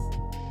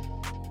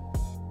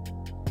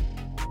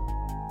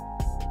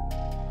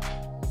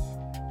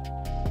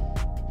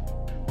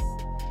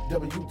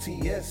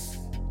WTS,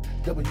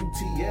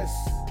 WTS,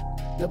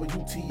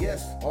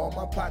 WTS. All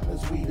my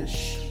partners, we the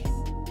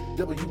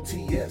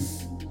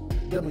WTS,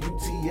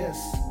 WTS,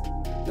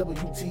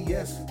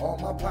 WTS. All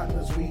my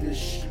partners, we the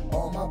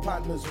All my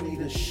partners, we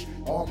the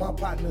All my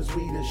partners,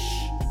 we the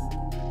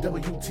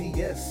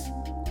WTS,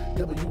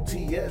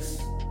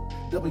 WTS,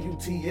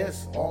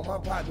 WTS. All my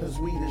partners,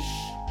 we the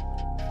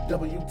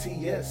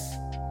WTS,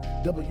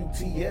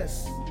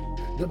 WTS,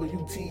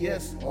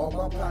 WTS. All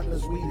my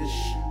partners, we the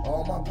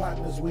All my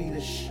partners, we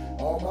the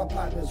All my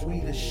partners, we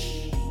the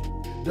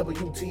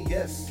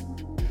WTS,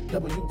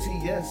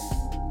 WTS,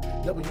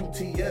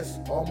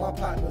 WTS. All my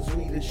partners,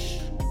 we the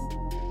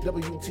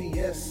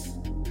WTS,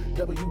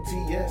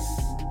 WTS,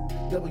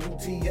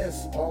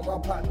 WTS. All my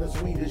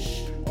partners, we the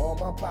All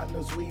my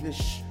partners, we the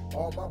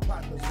All my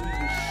partners, we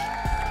the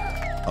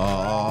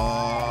Oh,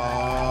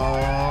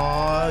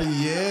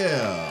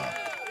 yeah.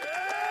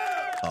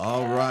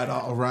 All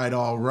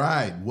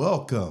right.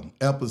 Welcome.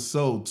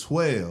 Episode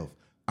 12.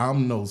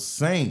 I'm no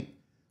saint.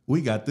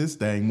 We got this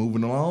thing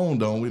moving along,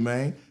 don't we,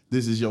 man?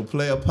 This is your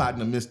player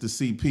partner, Mr.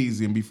 C.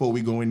 Peasy. And before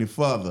we go any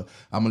further,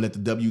 I'm going to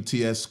let the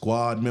WTS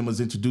squad members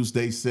introduce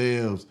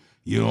themselves.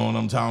 You know what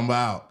I'm talking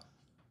about?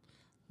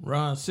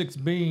 Ron Six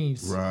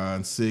Beans.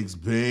 Ron Six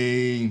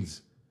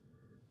Beans.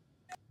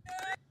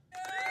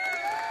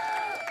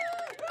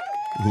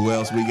 Who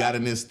else we got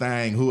in this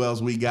thing?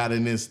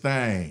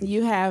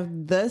 You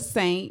have the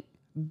Saint,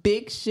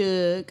 Big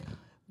Suge,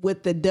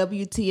 with the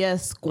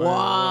WTS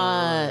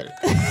squad.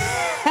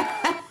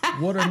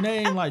 What a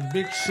name like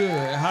Big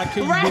Suge. How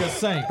can you be a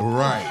saint?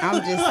 Right.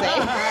 I'm just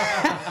saying.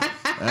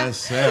 That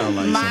sound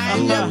like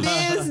Mind some your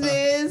bullshit.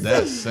 business.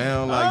 That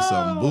sound like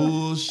some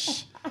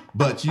bullshit.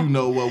 But you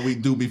know what we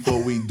do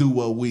before we do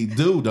what we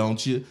do,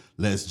 don't you?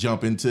 Let's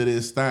jump into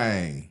this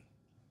thing.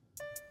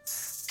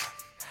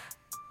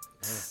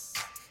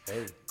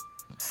 Hey,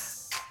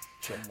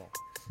 come on,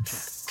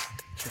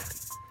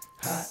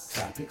 hot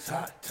topics,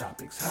 hot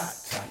topics, hot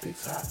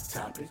topics, hot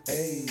topics.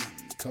 Hey,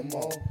 come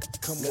on,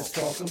 let's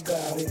talk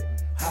about it.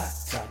 Hot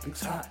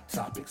topics, hot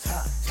topics,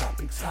 hot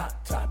topics,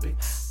 hot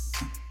topics.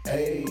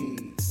 Hey,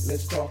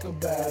 let's talk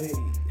about it.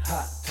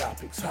 Hot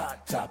topics,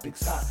 hot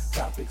topics, hot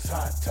topics,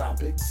 hot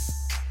topics.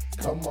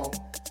 Come on,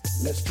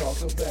 let's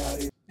talk about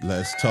it.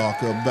 Let's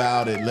talk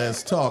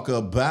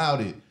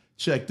about it.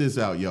 Check this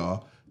out,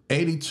 y'all.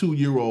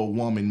 82-year-old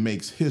woman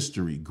makes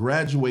history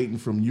graduating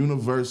from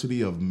University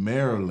of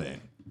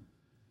Maryland.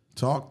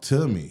 Talk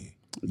to me.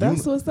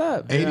 That's what's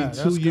up.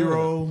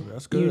 82-year-old.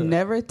 That's good. You're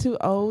never too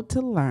old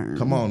to learn.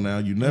 Come on now.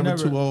 You're never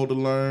too old to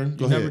learn.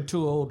 Go You're ahead. never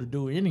too old to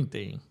do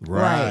anything.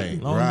 Right. As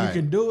long as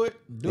you can do it,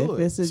 do If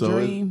it. it's a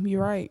dream, you're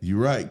right. You're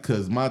right,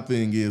 because my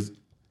thing is,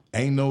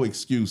 ain't no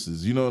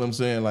excuses. You know what I'm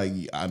saying? Like,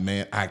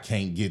 I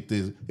can't get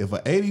this. If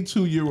an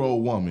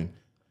 82-year-old woman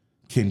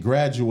can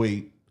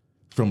graduate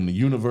from the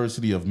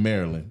University of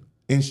Maryland,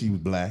 and she was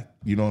black,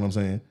 you know what I'm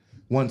saying?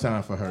 One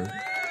time for her.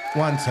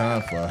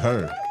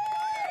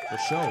 For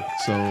sure.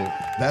 So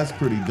that's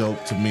pretty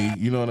dope to me.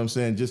 You know what I'm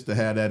saying? Just to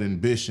have that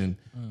ambition,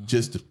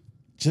 just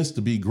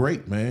to be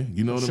great, man.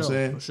 You know what I'm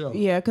saying? For sure.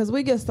 Yeah, because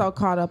we get so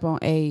caught up on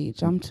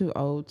age. I'm too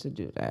old to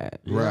do that.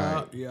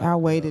 Right. I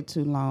waited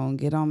too long.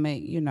 It don't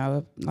make,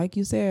 if, like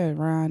you said,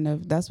 Ryan,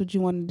 if that's what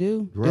you want to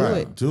do, Right. do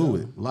it. Do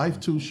it. Life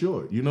too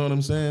short. You know what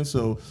I'm saying?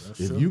 So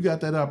if you got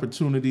that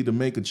opportunity to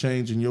make a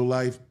change in your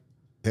life,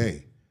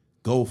 hey,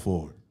 go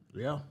for it.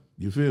 Yeah.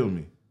 You feel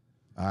me?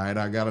 All right,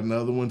 I got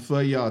another one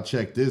for y'all.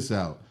 Check this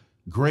out.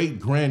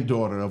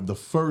 Great-granddaughter of the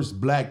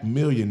first black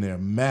millionaire,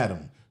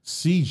 Madam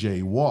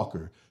C.J.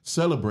 Walker,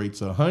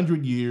 celebrates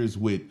 100 years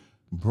with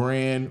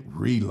brand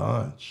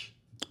relaunch.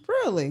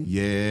 Really?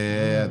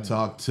 Yeah,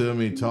 talk to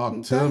me.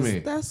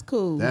 That's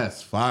cool.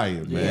 That's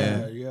fire,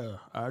 man. Yeah,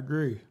 I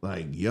agree.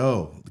 Like,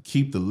 yo,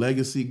 keep the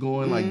legacy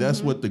going. Like,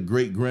 that's what the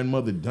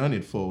great-grandmother done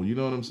it for. You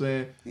know what I'm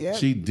saying? Yep.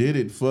 She did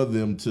it for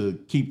them to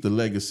keep the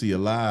legacy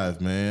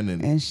alive, man.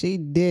 And she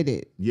did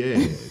it.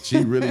 Yeah,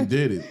 she really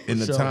did it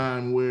in a Sure.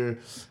 time where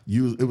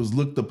it was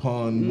looked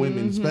upon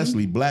women,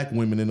 especially black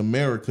women in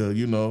America,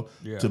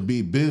 to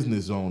be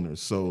business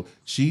owners. So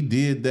she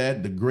did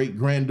that. The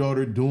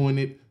great-granddaughter doing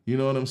it. You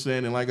know what I'm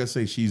saying? And like I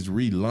say, she's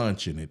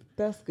relaunching it.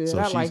 That's good. So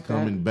I she's like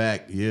coming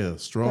back,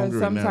 stronger Because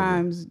than ever.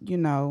 sometimes,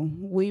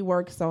 we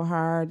work so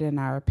hard and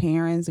our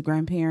parents,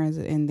 grandparents,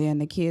 and then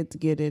the kids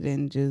get it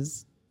and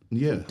just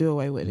do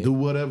away with it. Do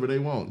whatever they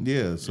want.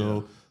 Yeah.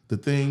 So the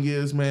thing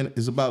is, man,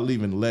 it's about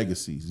leaving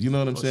legacies. You know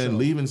what I'm saying? Sure.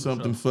 Leaving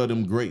something for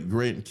them great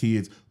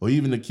grandkids or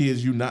even the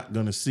kids you're not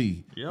going to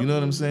see. Yep. You know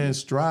what I'm saying?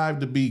 Strive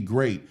to be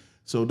great.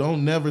 So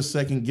don't never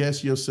second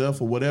guess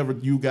yourself or whatever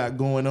you got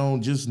going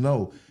on. Just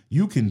know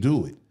you can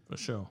do it. For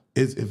sure.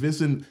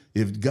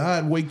 If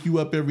God wake you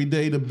up every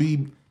day to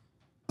be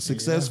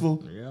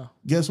successful,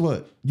 guess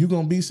what? You're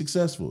going to be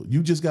successful.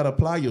 You just got to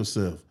apply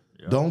yourself.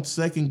 Yeah. Don't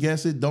second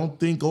guess it. Don't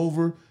think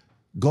over.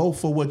 Go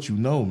for what you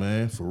know,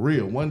 man. For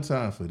real. One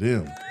time for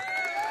them.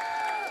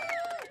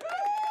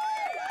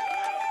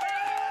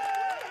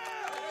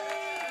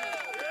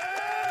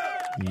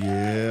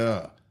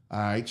 Yeah. All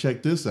right,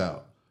 check this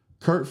out.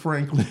 Kurt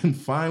Franklin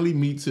finally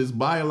meets his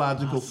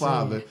biological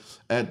father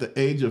at the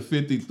age of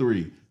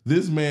 53.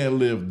 This man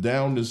lived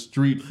down the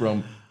street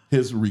from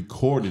his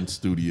recording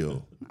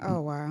studio.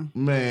 Oh, wow.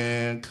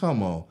 Man,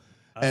 come on.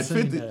 At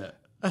 50, that.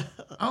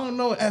 I don't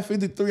know, at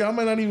 53, I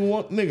might not even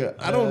want, nigga,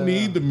 I don't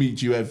need to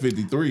meet you at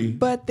 53.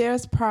 But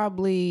there's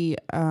probably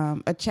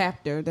a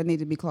chapter that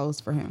needs to be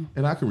closed for him.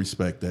 And I can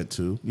respect that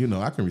too. You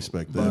know, I can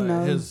respect that.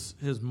 But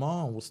his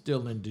mom was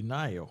still in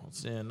denial,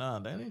 saying, "Nah,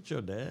 that ain't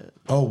your dad."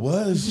 Oh,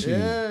 was she?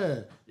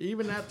 Yeah,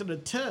 even after the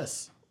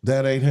test.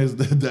 That ain't his.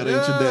 That ain't your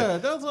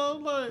dad. That's all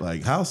I'm like.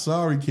 Like, how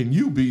sorry can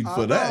you be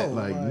for that? know,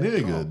 Like, like,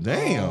 nigga,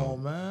 damn. Oh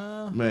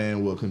man.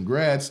 Man, well,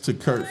 congrats to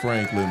Kurt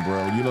Franklin,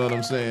 bro. You know what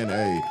I'm saying?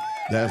 Hey,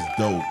 that's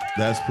dope.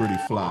 That's pretty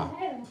fly.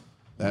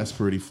 That's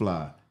pretty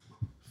fly.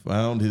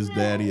 Found his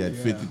daddy at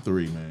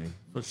 53, man.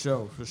 For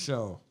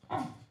sure.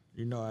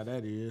 You know how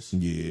that is.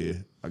 Yeah.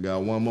 I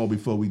got one more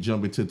before we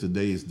jump into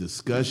today's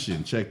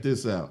discussion. Check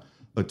this out.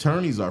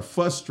 Attorneys are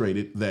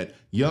frustrated that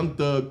Young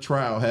Thug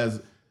trial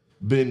has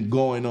been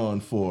going on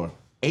for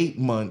 8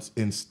 months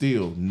and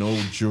still no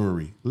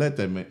jury. Let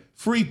that man.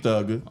 Free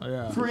Thugger.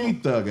 Yeah. Free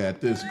Thugger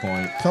at this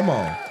point. Come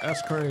on.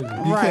 That's crazy.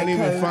 You Right, can't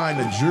even 'cause- find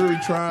a jury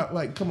trial.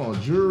 Like, come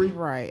on, jury.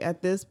 Right.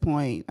 At this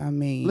point, I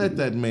mean, Let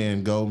that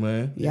man go,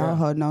 man. y'all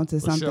holding on to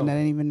something sure. that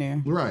ain't even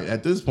there. Right.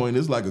 At this point,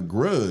 it's like a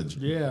grudge.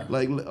 Yeah.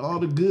 Like, all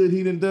the good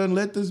he done,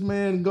 let this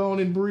man go on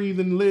and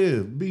breathe and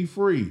live. Be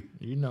free.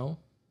 You know.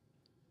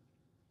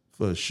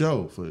 For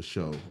sure.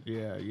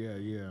 Yeah.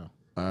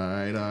 All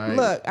right.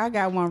 Look, I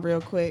got one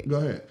real quick. Go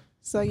ahead.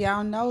 So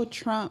y'all know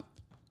Trump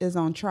is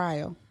on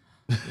trial.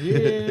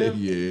 Yeah.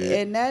 Yeah.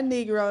 And that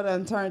Negro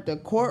done turned the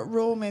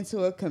courtroom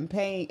into a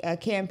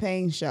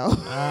campaign show.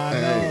 I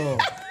know.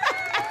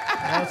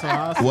 That's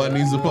awesome. Wasn't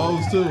he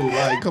supposed to?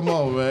 Like, come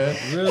on, man.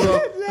 Really?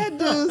 That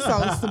dude's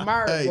so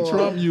smart. Hey, boy.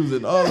 Trump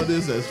using all of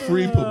this as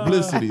free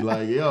publicity.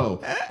 Like,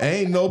 yo,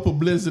 ain't no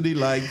publicity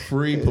like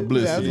free That's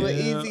publicity. what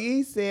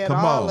Eazy-E said.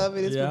 Come all on. of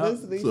it is Yeah.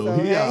 publicity. So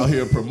he hey. out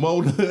here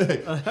promoting.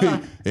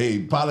 hey,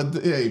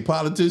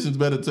 politicians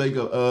better take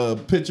a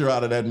picture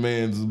out of that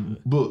man's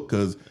book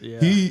because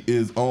he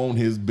is on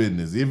his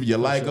business. If you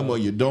like him or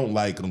you don't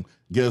like him,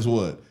 guess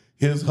what?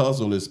 His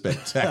hustle is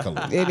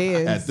spectacular. It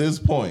is. At this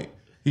point,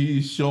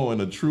 he's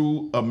showing a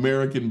true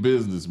American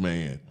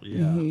businessman.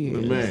 Yeah. He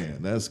is. Man,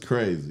 that's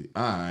crazy.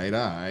 All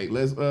right.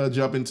 Let's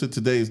jump into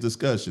today's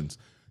discussions,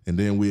 and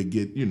then we'll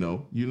get, you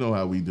know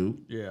how we do.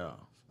 Yeah.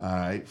 All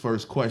right,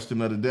 first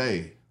question of the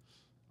day.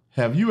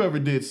 Have you ever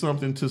did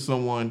something to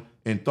someone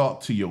and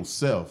thought to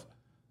yourself,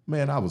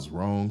 man, I was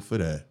wrong for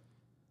that.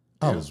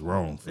 I was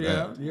wrong for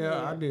that.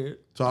 Yeah, I did.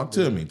 Talk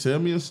to me. Tell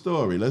me a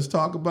story. Let's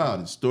talk about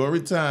it. Story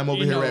time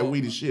over here at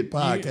We the Shit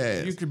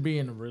Podcast. You could be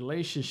in a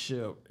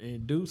relationship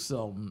and do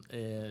something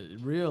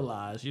and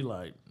realize you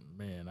like,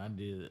 man, I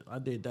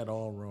did that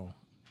all wrong.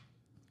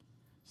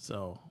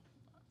 So,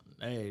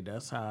 hey,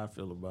 that's how I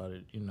feel about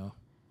it,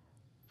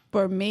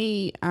 For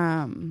me,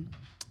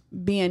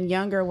 being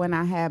younger when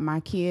I had my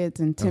kids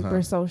and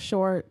temper so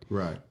short,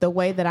 Right. the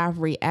way that I've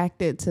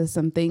reacted to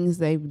some things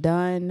they've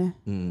done,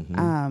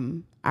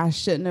 I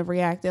shouldn't have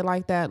reacted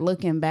like that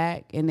looking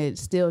back, and it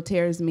still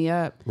tears me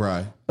up.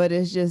 Right. But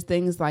it's just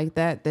things like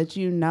that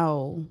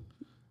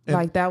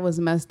like that was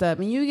messed up.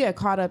 And you get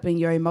caught up in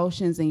your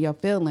emotions and your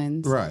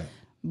feelings. Right.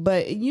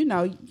 But you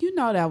know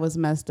that was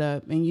messed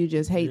up, and you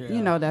just hate,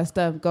 that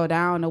stuff go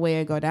down the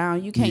way it go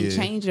down. You can't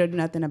change it or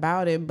nothing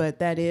about it, but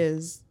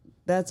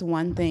that's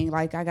one thing.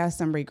 Like, I got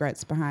some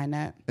regrets behind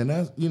that. And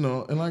that's,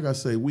 and like I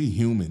say, we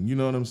human, you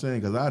know what I'm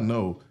saying? Because I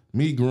know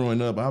me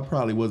growing up, I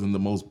probably wasn't the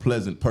most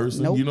pleasant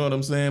person, Nope. you know what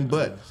I'm saying?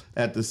 But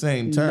at the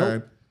same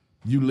time,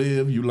 you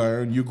live, you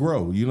learn, you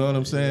grow, you know what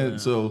I'm saying?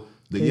 So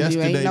the 'Cause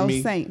yesterday you ain't no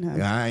me, saint, huh?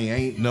 I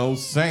ain't no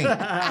saint.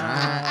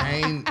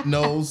 I ain't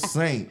no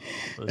saint.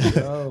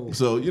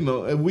 So,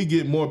 if we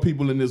get more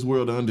people in this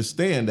world to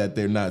understand that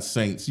they're not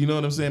saints, you know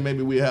what I'm saying?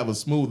 Maybe we have a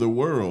smoother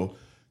world.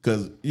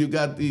 Because you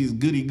got these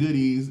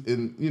goodies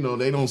and,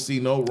 they don't see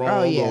no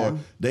wrong or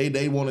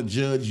they want to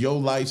judge your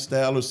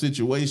lifestyle or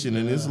situation.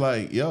 And it's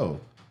like, yo,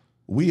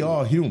 we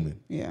all human.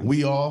 Yeah.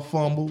 We all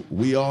fumble.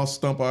 We all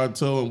stump our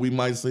toe and we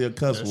might say a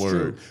cuss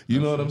word. True. You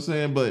know what I'm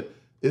saying? But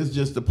it's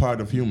just a part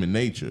of human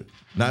nature.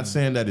 Not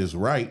saying that it's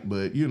right,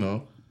 but,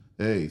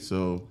 hey,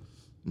 so,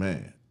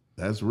 man,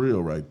 that's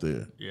real right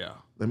there. Yeah.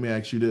 Let me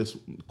ask you this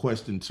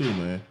question too,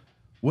 man.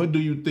 What do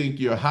you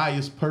think your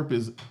highest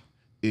purpose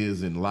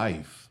is in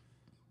life?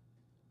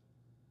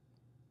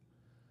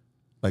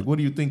 Like, what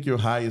do you think your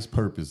highest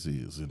purpose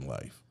is in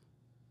life?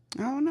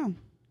 I don't know.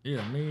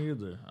 Yeah, me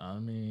either. I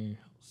mean,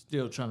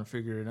 still trying to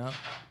figure it out.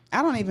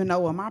 I don't even know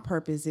what my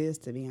purpose is,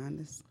 to be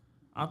honest.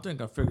 I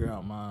think I figured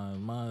out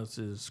mine. Mine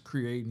is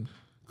creating.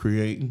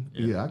 Creating?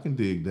 Yeah, I can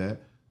dig that.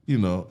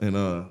 And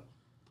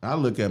I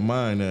look at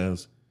mine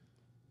as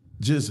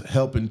just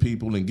helping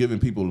people and giving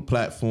people a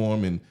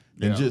platform and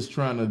just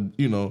trying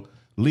to,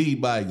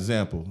 lead by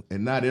example.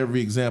 And not every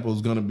example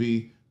is going to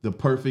be the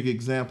perfect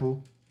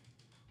example.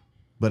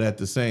 But at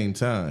the same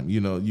time,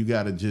 you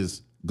got to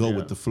just go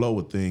with the flow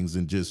of things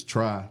and just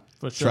try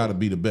try to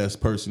be the best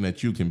person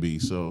that you can be.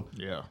 So,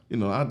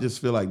 I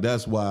just feel like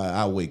that's why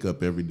I wake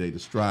up every day to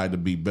strive to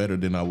be better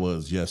than I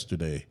was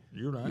yesterday.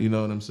 You're right. You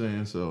know what I'm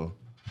saying? So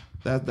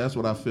that's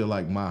what I feel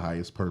like my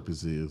highest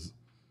purpose is.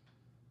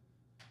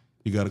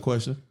 You got a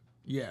question?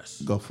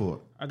 Yes. Go for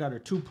it. I got a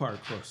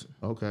 2-part question.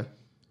 Okay.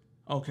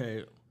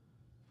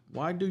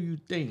 Why do you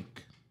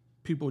think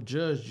people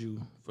judge you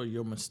for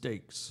your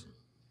mistakes?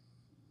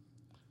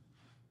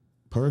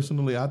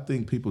 Personally, I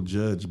think people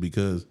judge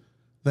because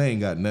they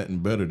ain't got nothing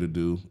better to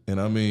do. And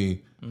I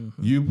mean,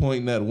 you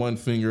pointing that one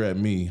finger at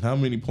me, how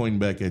many pointing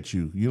back at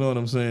you? You know what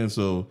I'm saying?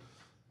 So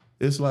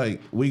it's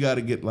like we got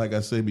to get, like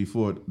I said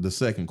before, the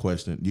second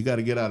question. You got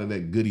to get out of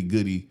that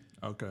goody-goody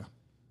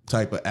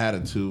type of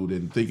attitude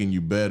and thinking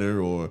you better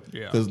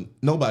because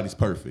nobody's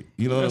perfect.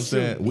 You know what I'm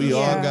saying? True. We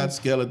all got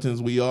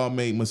skeletons. We all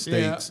make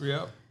mistakes.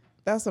 Yeah.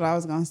 That's what I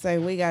was going to say.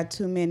 We got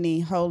too many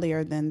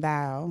holier than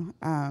thou.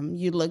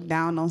 You look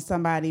down on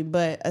somebody,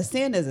 but a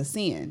sin is a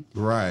sin.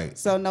 Right.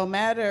 So no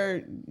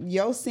matter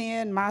your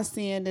sin, my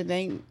sin, it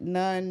ain't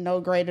none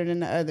no greater than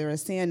the other. A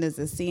sin is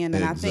a sin.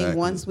 And I think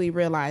once we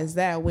realize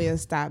that, we'll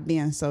stop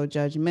being so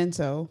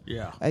judgmental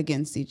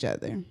against each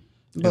other.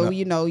 But,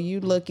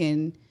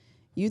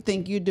 you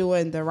think you're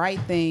doing the right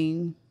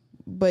thing,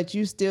 but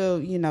you still,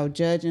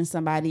 judging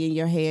somebody in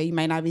your head. You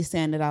may not be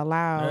saying it out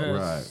loud.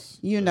 Right.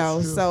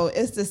 So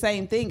it's the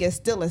same thing. It's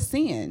still a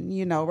sin,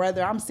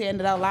 whether I'm saying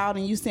it out loud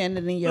and you saying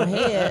it in your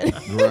head.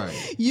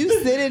 Right.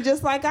 You sinning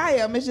just like I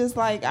am. It's just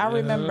like, I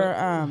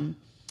remember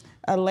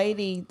a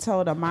lady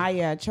told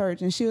Amaya at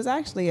church, and she's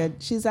actually a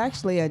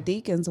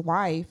deacon's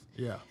wife.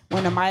 Yeah.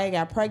 When Amaya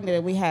got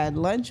pregnant, we had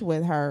lunch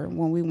with her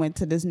when we went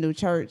to this new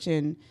church,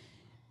 and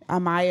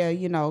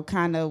Amaya,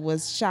 kind of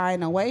was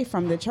shying away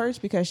from the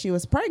church because she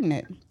was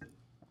pregnant.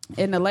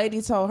 And the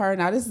lady told her,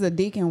 now this is a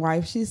deacon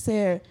wife, she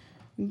said,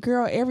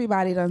 girl,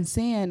 everybody done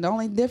sinned. The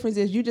only difference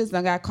is you just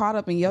done got caught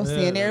up in your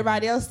sin.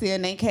 Everybody else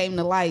sin ain't came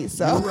to light.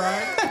 So,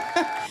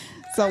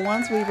 so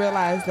once we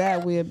realize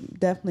that, we'll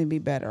definitely be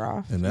better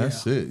off. And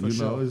that's it.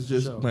 It's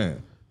just,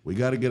 man, we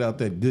got to get out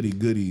that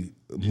goody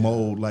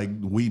mode, like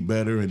we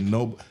better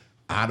and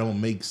I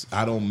don't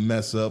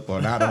mess up or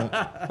I don't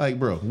like,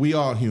 bro, we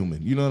all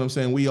human. You know what I'm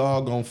saying? We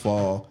all gonna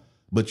fall,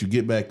 but you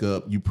get back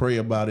up, you pray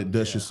about it,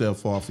 dust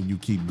yourself off, and you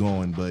keep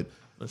going. But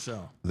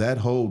that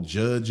whole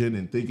judging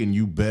and thinking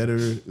you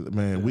better,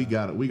 man, we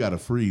gotta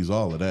freeze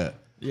all of that.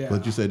 Yeah.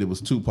 But you said it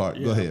was 2 parts.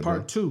 Go ahead,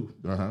 Part bro.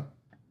 2.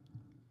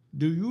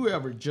 Do you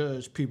ever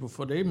judge people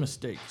for their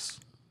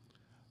mistakes?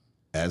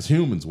 As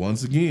humans,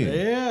 once again.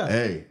 Yeah.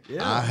 Hey,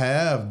 I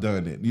have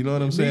done it. You know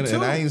what I'm saying? Too.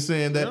 And I ain't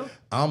saying that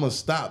I'm going to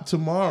stop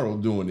tomorrow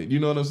doing it. You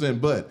know what I'm saying?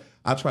 But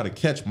I try to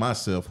catch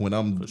myself when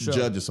I'm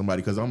judging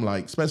somebody because I'm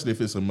like, especially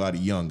if it's somebody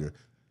younger,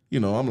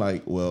 I'm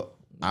like, well,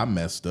 I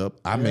messed up.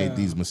 I made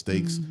these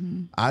mistakes.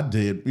 I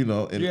did,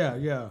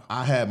 and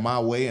I had my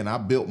way and I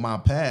built my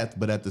path.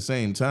 But at the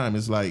same time,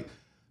 it's like,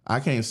 I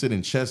can't sit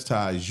and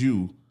chastise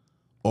you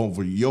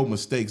over your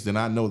mistakes, then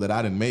I know that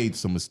I done made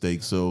some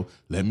mistakes. So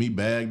let me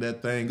bag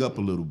that thing up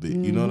a little bit.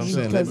 You know what I'm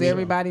saying? Because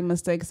everybody's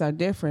mistakes are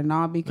different,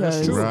 not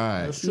because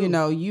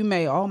you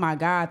may, oh my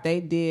God, they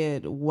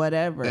did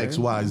whatever X,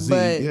 Y, Z.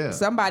 But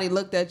somebody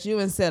looked at you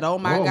and said, oh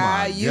my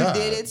God, you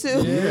did it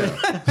too. Yeah.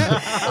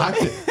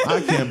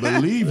 I can't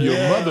believe your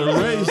mother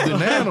raised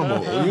an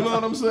animal. You know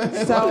what I'm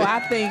saying? So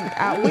I think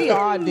we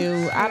all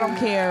do. I don't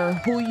care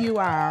who you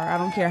are. I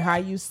don't care how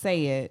you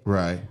say it.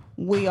 Right.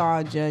 We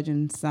all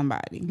judging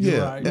somebody.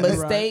 Yeah.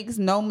 Mistakes,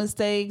 no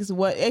mistakes.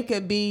 What it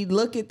could be,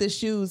 look at the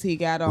shoes he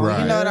got on.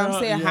 You know what I'm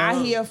saying?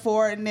 How he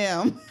affording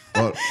them.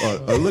 or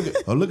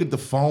look at the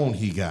phone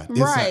he got.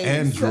 It's an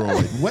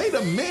Android. Wait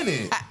a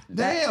minute.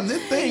 Damn,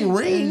 this thing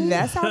rings.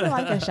 That sounded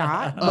like a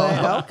shot,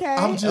 but okay.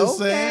 I'm just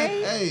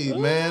saying, hey,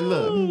 man,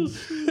 look.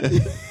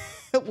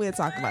 We'll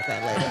talk about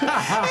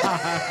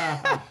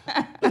that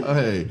later.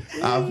 Hey,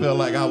 I felt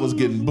like I was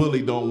getting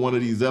bullied on one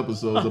of these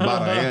episodes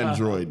about an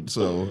Android,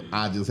 so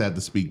I just had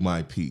to speak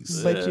my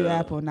piece. But you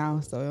Apple now,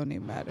 so it don't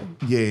even matter.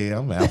 Yeah,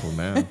 I'm Apple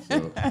now.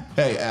 So.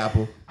 Hey,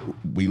 Apple,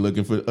 we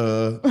looking for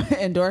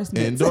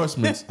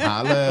endorsements.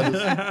 Holla at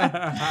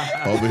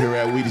us. Over here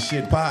at We The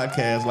Shit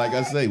Podcast, like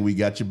I say, we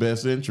got your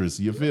best interests.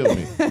 You feel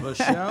me? For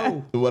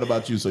sure. What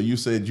about you? So you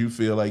said you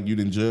feel like you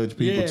didn't judge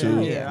people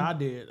too? Yeah, I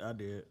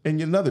did. And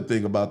another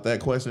thing about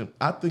that question,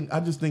 I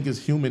just think it's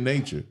human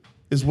nature.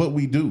 It's what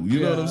we do. You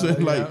know what I'm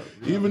saying? Like,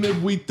 even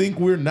if we think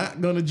we're not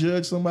going to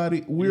judge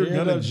somebody, we're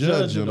going to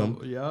judge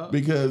them. Yeah.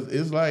 Because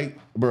it's like,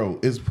 bro,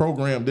 it's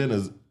programmed in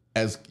us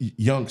as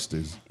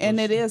youngsters. And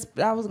it is,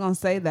 I was going to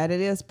say that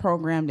it is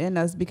programmed in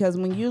us because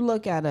when you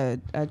look at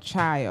a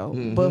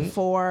child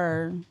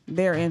before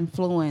they're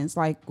influenced,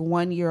 like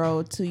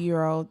 1-year-old,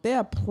 2-year-old,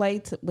 they'll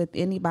play with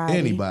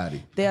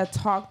anybody. They'll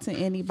talk to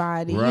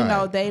anybody.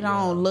 Right. They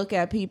don't look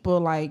at people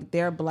like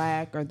they're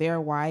black or they're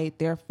white,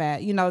 they're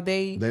fat. They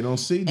don't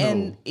see no.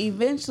 And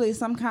eventually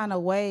some kind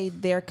of way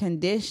they're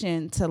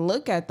conditioned to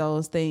look at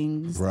those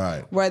things.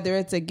 Right. Whether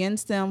it's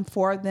against them,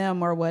 for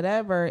them, or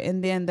whatever.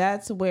 And then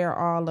that's where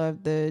all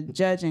of the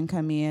judging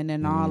come in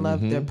and all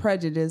of the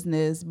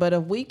prejudiceness. But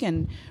if we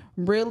can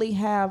really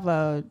have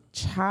a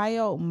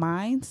child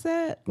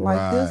mindset,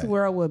 like this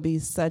world would be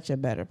such a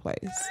better place.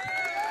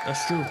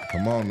 That's true.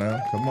 Come on now.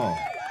 Come on.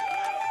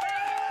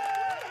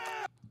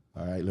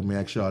 All right, let me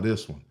ask y'all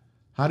this one.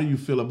 How do you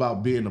feel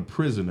about being a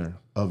prisoner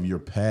of your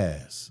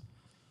past?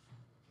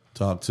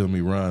 Talk to me,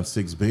 Ron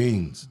Six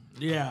Beans.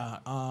 Yeah,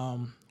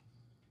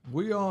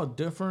 we all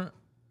different.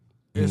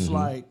 It's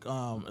like,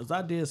 if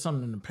I did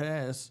something in the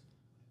past,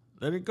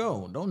 let it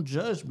go. Don't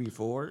judge me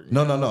for it.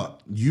 No.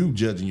 You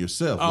judging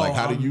yourself. Like,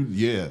 how do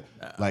you,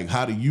 like,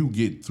 how do you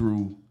get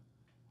through?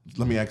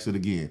 Let me ask it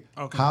again.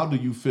 Okay. How do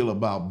you feel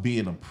about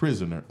being a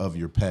prisoner of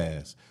your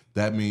past?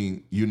 That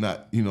means you're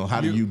not,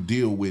 how do you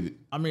deal with it?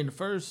 I mean, the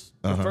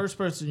first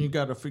person you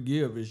got to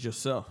forgive is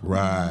yourself.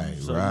 Right,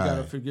 so you got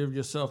to forgive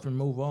yourself and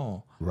move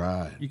on.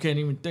 Right. You can't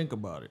even think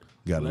about it.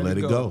 Got to let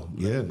it go.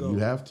 Yeah, you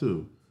have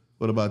to.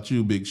 What about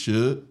you, Big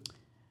Shug?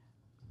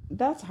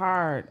 That's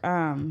hard.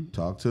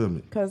 Talk to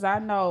me. Because I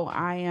know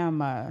I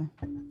am a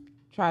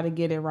try to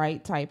get it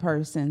right type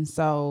person.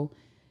 So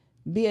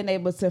being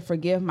able to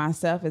forgive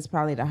myself is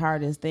probably the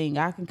hardest thing.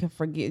 I can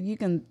forgive.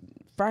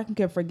 I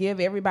can forgive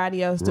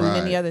everybody else doing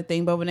any other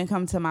thing, but when it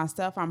comes to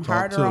myself, I'm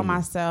harder on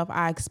myself.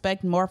 I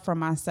expect more from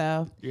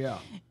myself. Yeah.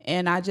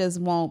 And I just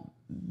want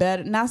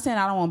better. Not saying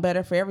I don't want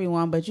better for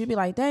everyone, but you'd be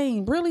like,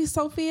 dang, really,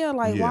 Sophia?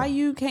 Like, why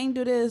you can't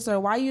do this, or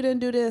why you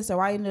didn't do this, or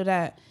why you didn't do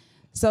that?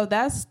 So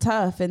that's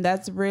tough, and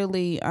that's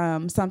really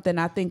something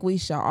I think we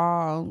should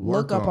all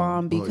look up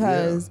on,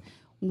 because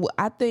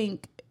I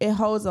think it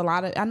holds a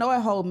lot of, I know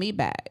it holds me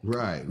back.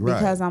 Right.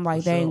 Because I'm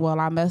like, dang, well,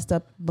 I messed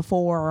up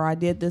before, or I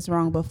did this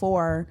wrong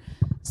before.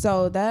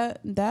 So that's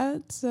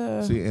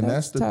see, and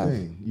that's the tough.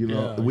 thing.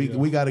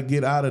 We got to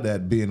get out of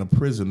that being a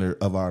prisoner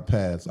of our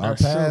past. Our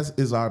past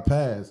is our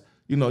past.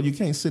 You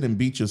can't sit and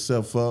beat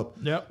yourself up.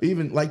 Yep.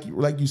 Even like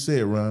you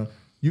said, Ron,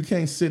 you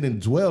can't sit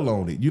and dwell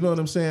on it. You know what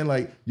I'm saying?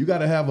 Like, you got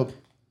to have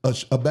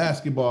a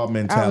basketball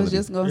mentality. I was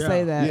just going to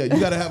say that. Yeah,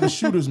 you got to have a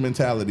shooter's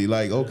mentality.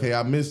 Like, okay,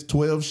 I missed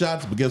 12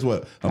 shots, but guess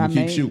what? I'm going to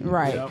keep shooting.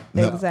 Right,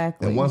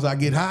 exactly. And once I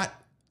get hot,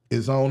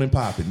 it's on and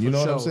popping. You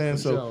know what I'm saying?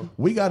 So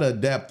we got to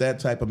adapt that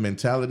type of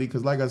mentality,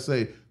 because like I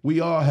say,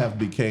 we all have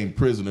became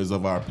prisoners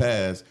of our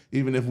past.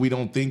 Even if we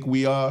don't think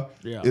we are,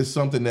 it's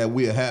something that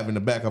we have in the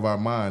back of our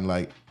mind.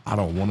 Like, I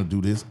don't want to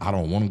do this. I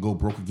don't want to go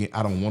broke again.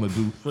 I don't want to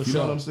do, you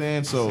know what I'm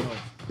saying? So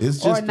it's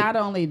just. Or not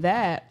only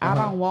that, I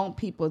don't want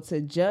people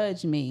to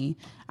judge me.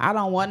 I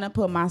don't want to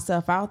put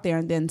myself out there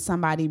and then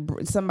somebody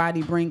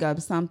bring up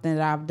something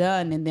that I've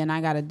done, and then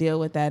I got to deal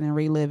with that and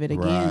relive it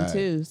again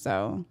too.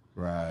 So.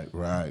 Right.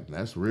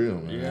 That's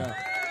real, man. Yeah.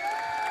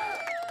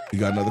 You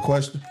got another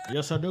question?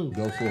 Yes, I do.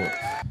 Go for it.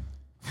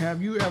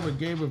 Have you ever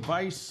gave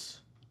advice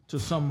to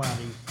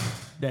somebody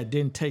that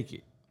didn't take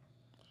it?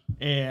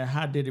 And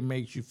how did it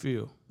make you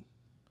feel?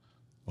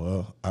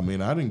 Well, I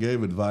mean, I didn't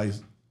give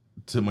advice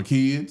to my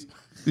kids.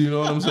 You know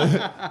what I'm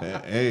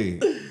saying? Hey,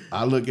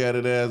 I look at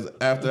it as,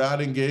 after I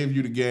didn't gave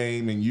you the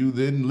game and you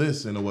didn't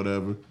listen or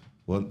whatever,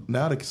 well,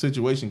 now the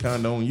situation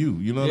kind of on you.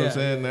 You know what I'm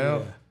saying?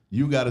 Now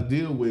you got to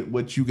deal with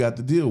what you got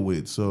to deal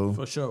with. So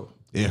for sure,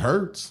 it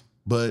hurts,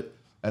 but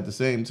at the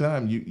same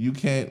time, you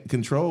can't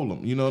control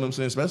them. You know what I'm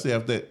saying? Especially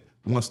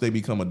once they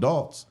become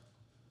adults,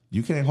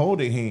 you can't hold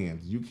their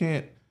hands. You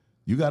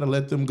got to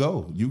let them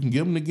go. You can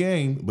give them the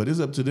game, but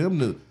it's up to them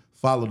to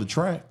follow the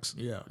tracks.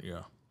 Yeah.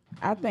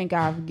 I think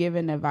I've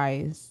given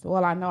advice.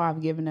 Well, I know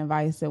I've given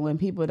advice that when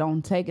people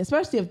don't take it,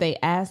 especially if they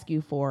ask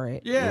you for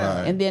it,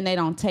 and then they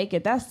don't take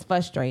it, that's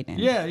frustrating.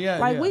 Yeah.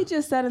 Like we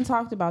just sat and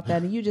talked about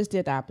that, and you just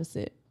did the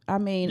opposite. I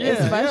mean,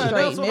 it's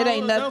frustrating. It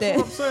ain't nothing.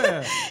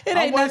 It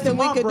ain't nothing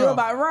we could do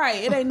about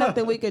it. It ain't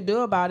nothing we could do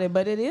about it,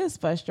 but it is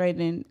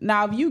frustrating.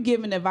 Now, if you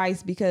giving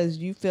advice because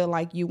you feel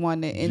like you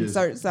want to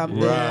insert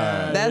something,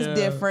 that's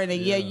different.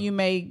 And you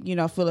may,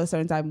 feel a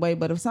certain type of way.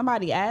 But if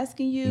somebody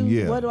asking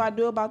you, what do I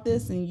do about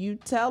this? And you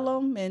tell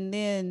them, and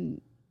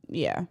then,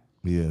 Yeah,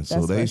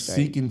 so they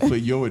seeking for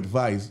your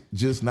advice,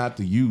 just not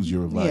to use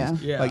your advice.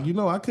 Yeah. Like,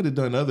 I could have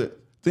done other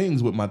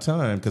things with my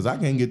time because I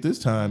can't get this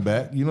time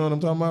back. You know what I'm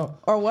talking about?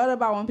 Or what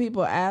about when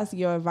people ask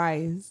your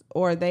advice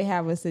or they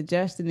have a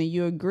suggestion and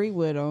you agree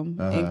with them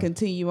and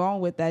continue on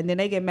with that, and then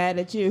they get mad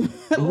at you?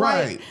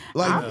 Like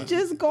I'm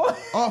just going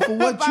off of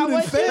what you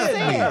done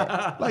fed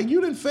me. Like, you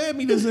done fed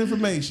me this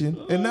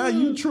information and now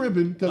you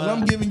tripping because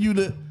I'm giving you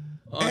the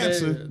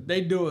answer.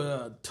 They do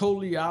a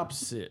totally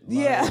opposite.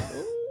 Like,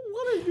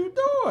 what are you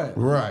doing?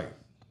 Right.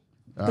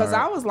 Because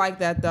I was like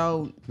that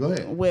though. Go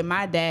ahead. With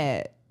my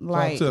dad.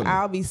 Like,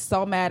 I'll be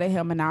so mad at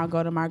him and I'll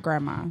go to my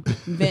grandma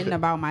venting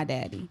about my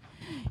daddy.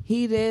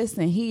 He this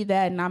and he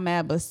that, and I'm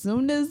mad. But as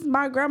soon as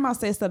my grandma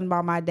says something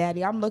about my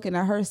daddy, I'm looking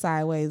at her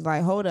sideways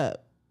like, hold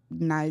up.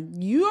 Now,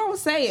 you don't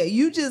say it.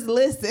 You just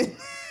listen.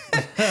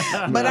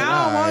 But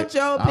I don't want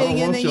your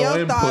opinion and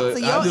your thoughts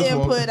and your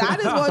input. I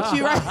just want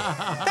you right.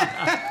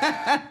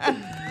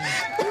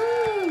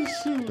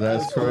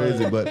 That's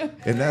crazy.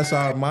 And that's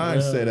our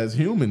mindset as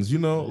humans.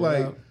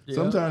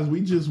 Sometimes we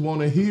just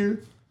want to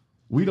hear.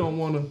 We don't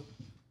want to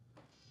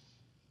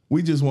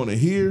We just want to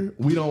hear.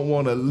 We don't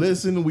want to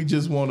listen. We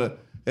just want to,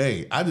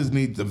 hey, I just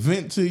need to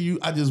vent to you.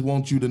 I just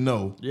want you to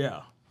know.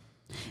 Yeah.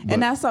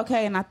 And that's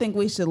okay. And I think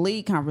we should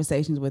lead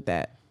conversations with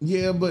that.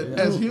 Yeah, but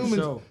as humans,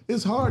 sure.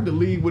 it's hard to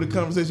lead with a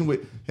conversation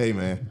with, hey,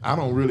 man, I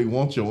don't really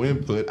want your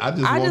input. I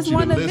just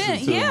want you to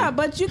listen to Yeah, me.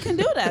 but you can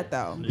do that,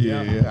 though.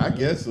 Yeah, I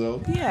guess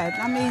so. Yeah,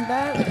 I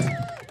mean,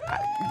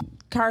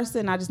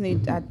 Carson, I just need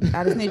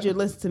you to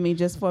listen to me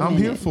just for a I'm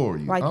minute. here for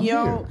you. Like, I'm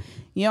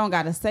you don't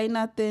got to say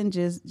nothing.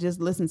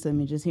 Just listen to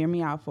me. Just hear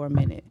me out for a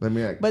minute. Let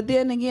me ask. But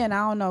then again,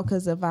 I don't know,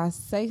 because if I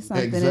say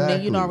something and then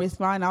Exactly. you don't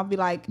respond, I'll be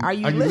like, are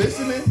you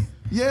listening?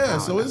 Yeah,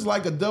 so it's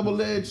like a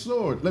double-edged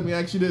sword. Let me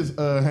ask you this,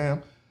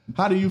 Ham.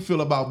 How do you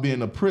feel about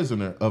being a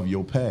prisoner of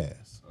your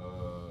past?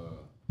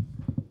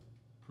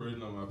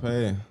 Prisoner of my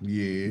past.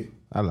 Yeah.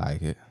 I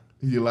like it.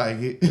 You like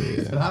it?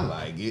 Yeah. I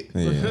like it.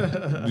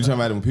 Yeah. You talking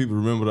about when people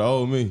remember the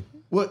old me?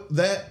 What,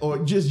 that or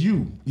just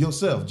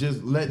yourself,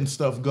 just letting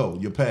stuff go,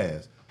 your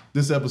past?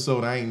 This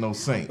episode, I ain't no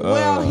saint.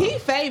 Well, he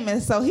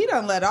famous, so he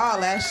done let all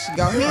that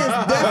go. He is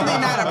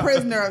definitely not a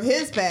prisoner of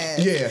his past.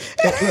 Yeah.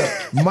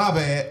 Look, my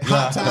bad.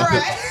 Hot topic.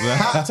 Right.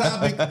 Hot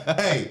topic.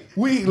 Hey,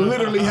 we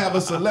literally have a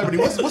celebrity.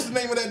 What's the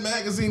name of that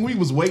magazine? We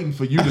was waiting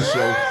for you to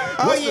show.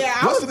 Oh, What's yeah.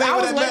 I was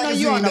waiting on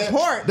you on the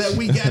porch. That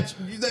we got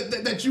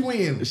that you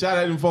in. Shout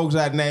out to them folks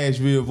out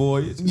Nashville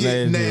Voyage.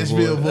 Yeah,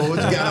 Nashville Voyage.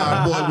 Got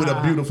our boy with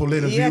a beautiful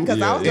interview. Yeah,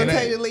 because I was going And to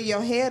tell hey, you to leave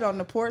your head on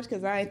the porch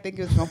because I didn't think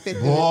it was going to fit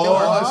through the boy, door.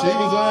 she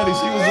was ready.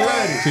 She was ready.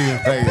 She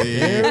was practicing.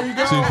 Here we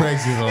go. She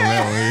practicing on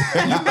that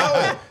one. You know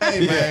it.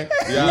 Hey, man.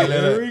 Y'all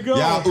let her. Here we go.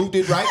 Y'all ooped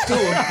it right to her.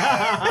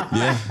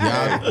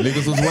 Yeah, y'all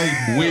niggas was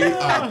waiting. We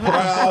are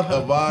proud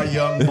of our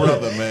young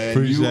brother, man.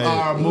 Appreciate You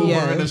are a mover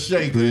Yes. and a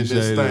shaker in this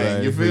Appreciate it, thing.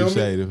 man. You feel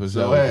Appreciate me? it, for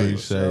So, sure. hey,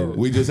 Appreciate it.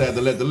 we just had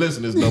to let the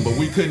listeners know, but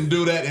we couldn't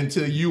do that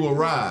until you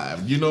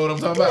arrived. You know what I'm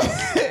talking about?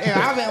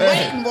 And I've been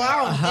waiting, boy.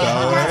 I was dead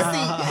in my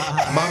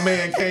seat. My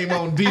man came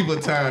on Diva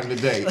time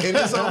today, and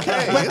it's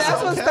okay. But It's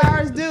that's okay. what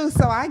stars do,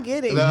 so I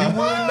get it. You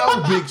wouldn't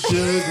know, Big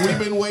Suge. We've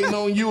been waiting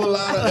on you a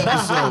lot of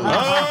episodes.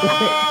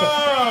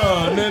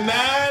 Oh,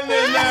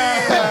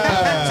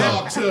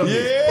 Talk to me.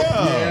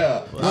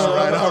 Yeah.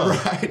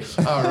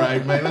 All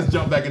right, man. Let's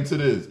jump back into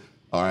this.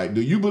 All right.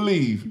 Do you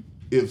believe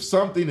if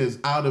something is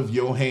out of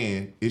your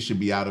hand, it should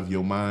be out of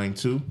your mind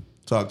too?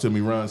 Talk to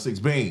me, Ron Six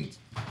Beans.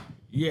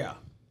 Yeah.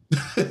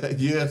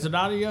 Yes. It's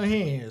out of your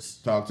hands.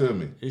 Talk to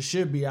me. It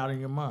should be out of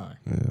your mind.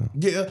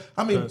 Yeah.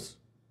 I mean, 'Cause-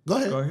 go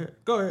ahead.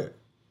 Go ahead.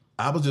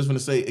 I was just going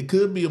to say it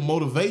could be a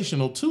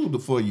motivational tool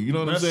for you. You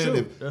know what That's I'm saying? true.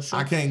 If That's true.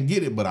 I can't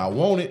get it, but I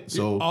want it.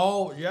 So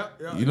Oh, yeah.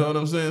 you know what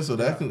I'm saying? So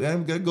that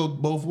could go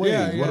both ways.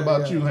 Yeah, What yeah,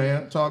 about yeah. you,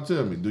 Han? Talk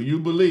to me. Do you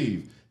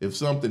believe if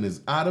something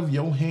is out of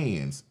your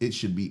hands, it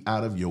should be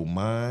out of your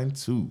mind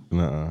too?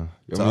 Nuh-uh.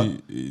 I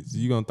mean,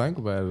 you gonna think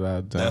about it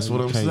all the time. That's what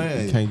You I'm can't-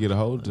 saying. You can't get a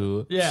hold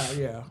to it.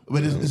 Yeah.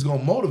 But it's going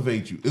to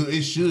motivate you.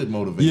 It should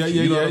motivate Yeah,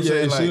 you. You know what I'm yeah.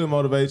 saying? It Like, should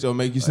motivate you or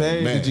make you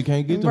sad man. that you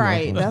can't get to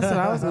Right, motherfucker. that's what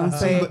I was gonna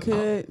say. It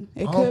could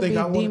I don't be think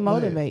I wanna play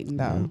it. demotivating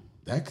though.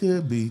 that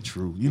could be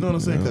true. You know what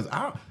I'm saying?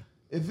 Because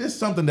if it's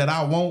something that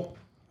I want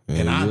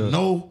and I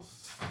know,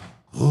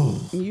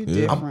 You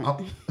different.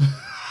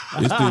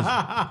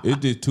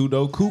 It's this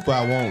two-door coupe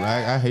I want.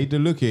 I hate to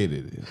look at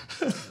it.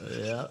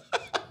 Yeah.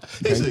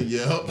 he said,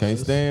 yeah, Can't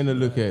stand to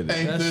look at it.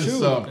 ain't That's this true.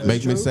 something?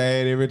 Make me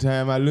sad every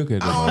time I look at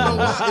it. I don't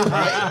know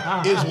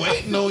why. It's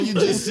waiting on you,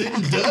 just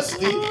sitting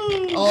dusty.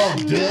 Oh,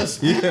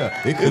 dusty.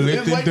 Yeah, it It's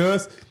collecting like-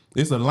 dust.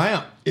 It's a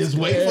lamp. It's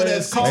waiting for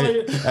that Calling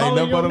six. Ain't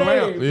nothing but a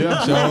lamp. name.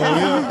 Yeah, sure.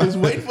 Yeah. It's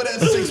waiting for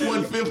that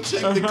 615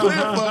 check to clear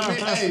for me.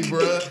 Hey,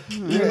 bruh.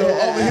 You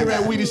know, over here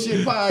at We The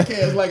Shit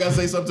Podcast, like I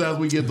say, sometimes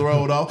we get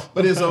thrown off,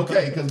 but it's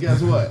okay, because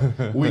guess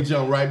what? We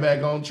jump right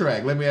back on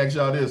track. Let me ask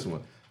y'all this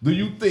one. Do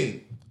you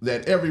think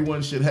that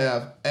everyone should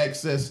have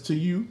access to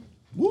you?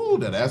 Woo,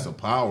 that's a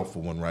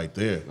powerful one right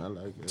there. I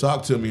like it.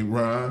 Talk to me,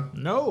 Ron.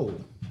 No.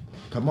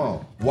 Come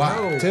on. Why?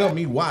 No. Tell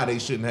me why they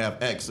shouldn't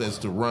have access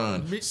to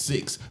Ron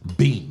Six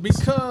Beans.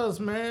 Because,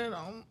 man,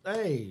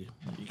 hey,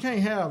 you can't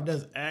have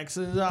this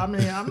access. I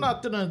mean, I'm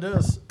not gonna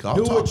just Talk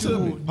do what to you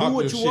me. do Talk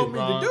what your you shit, want me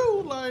Ron. to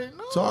do. Like,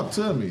 no. Talk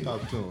to me.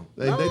 Talk to him.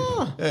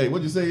 Hey,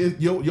 what'd you say?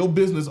 It's your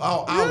business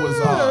all hours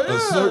are a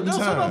certain that's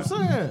time. what I'm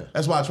saying.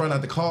 That's why I try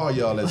not to call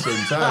y'all at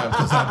certain times,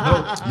 because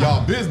I know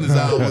y'all business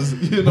hours.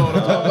 You know what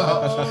I'm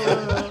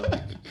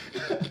talking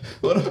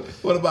about?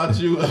 What about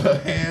you,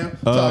 Ham?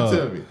 Talk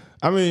to me.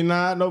 I mean,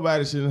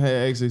 nobody shouldn't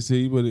have access to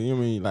you, but I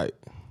mean, like,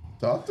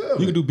 Talk to you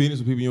me. can do business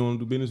with people you don't want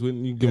to do business with.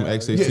 And you can give them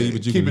access to Yeah, you,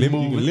 but you keep can, it limit,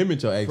 you moving. can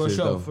limit your access,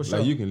 sure, though. for sure.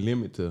 Like, you can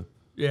limit to.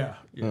 Yeah.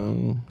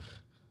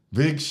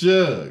 Big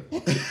Suge.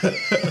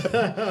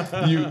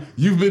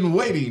 You've been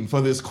waiting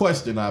for this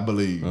question, I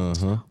believe.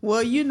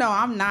 Well, you know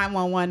I'm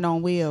 911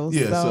 on wheels.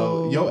 Yeah,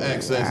 so your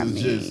access I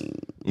is just. mean,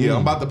 Yeah,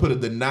 I'm about to put a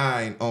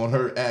deny on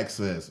her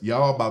access.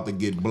 Y'all about to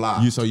get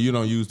blocked. So you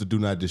don't use the do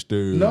not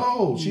disturb.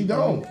 No, she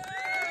don't.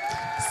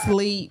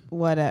 sleep.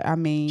 Whatever. I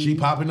mean, She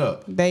popping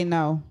up. they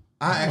know.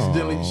 I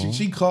accidentally,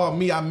 she called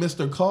me. I missed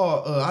her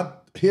call. I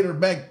hit her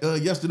back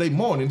yesterday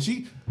morning.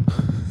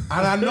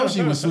 I know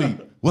she was asleep.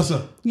 What's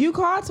up? You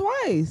called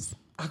twice.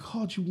 I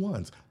called you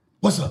once.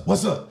 What's up?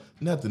 What's up?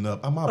 Nothing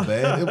up. I'm my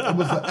bad. It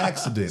was an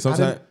accident.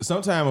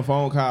 Sometimes a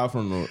phone call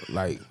from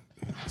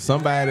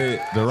somebody,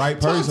 the right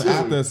person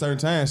after a certain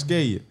time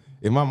scare you.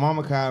 If my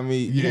mama called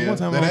me, one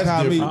time mama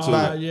called me,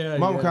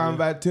 mama called me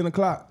about 10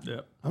 o'clock.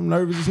 Yep. I'm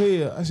nervous as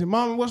hell. I said,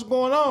 Mama, what's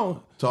going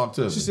on? Talk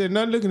to me. She said,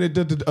 nothing, looking at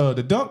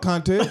the dunk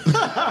contest.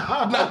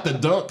 Not the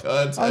dunk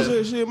contest. I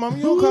said, shit, Mama,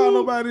 you don't call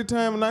nobody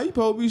time now. You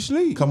supposed to be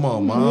asleep. Come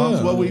on, Moms.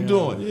 Yeah. What we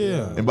doing?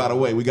 Yeah. And by the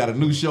way, we got a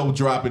new show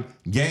dropping,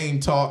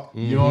 Game Talk.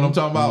 You know what I'm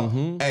talking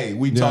about? Hey,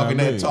 we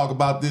talking talk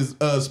about this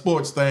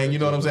sports thing. You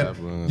know what I'm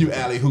saying? You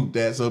alley hoop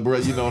that. So, bro,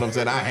 you know what I'm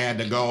saying? I had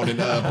to go on and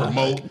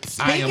promote.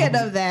 Speaking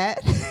of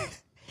that,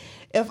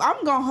 if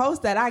I'm going to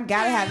host that, I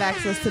got to have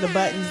access to the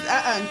buttons.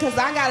 Because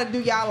I got to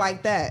do y'all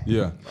like that.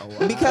 Yeah.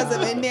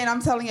 And then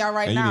I'm telling y'all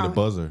right and now. You need a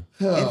buzzer.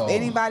 If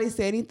anybody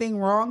say anything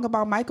wrong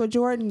about Michael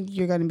Jordan,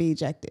 you're going to be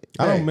ejected.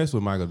 I don't mess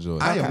with Michael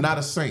Jordan. I am not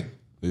a saint.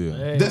 Yeah.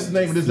 Hey. That's the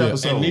name of this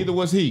episode. And neither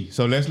was he.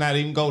 So let's not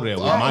even go there.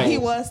 He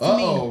was to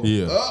me.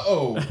 Yeah.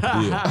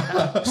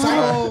 Yeah.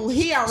 So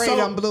he already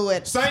done blew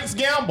it. Saints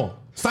gamble.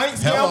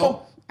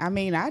 Hello. I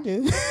mean, I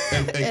do.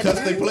 And cuss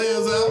their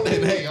players out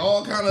and hey,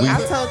 all kind of.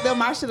 I told them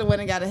I should have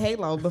went and got a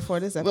halo before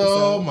this episode.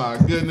 Oh my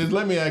goodness.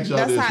 Let me ask y'all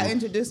That's this. how I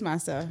introduced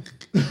myself.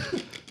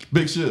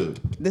 Big Suge.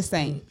 The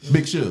same.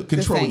 Big Suge.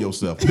 Control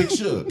yourself. Big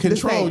Suge.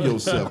 Control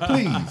yourself.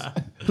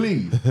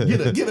 Please.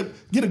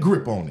 Get a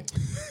grip on it.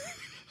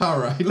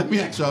 All right. Let me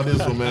ask y'all this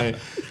one, man.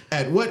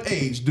 At what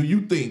age do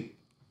you think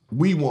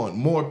we want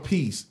more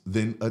peace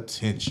than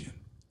attention?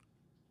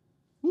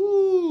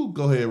 Woo.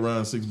 Go ahead,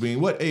 Ron 6 Bean.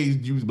 What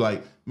age do you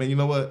like, man, you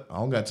know what? I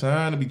don't got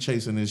time to be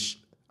chasing this.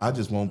 I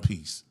just want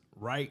peace.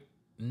 Right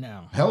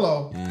now.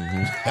 Hello.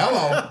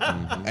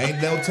 Hello.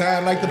 Ain't no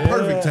time like the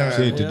perfect time.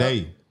 Said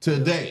today.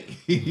 Today.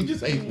 You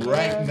just ain't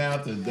right now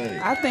today.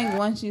 I think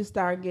once you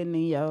start getting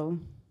in your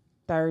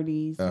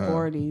 30s,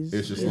 40s,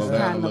 It should it's slow down a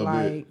kind of little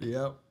like, bit.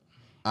 Yep.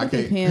 I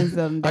depends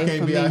on the day I can't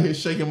for be me. out here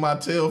shaking my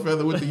tail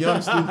feather with the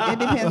youngsters. It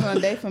depends on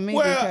the day for me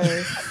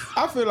because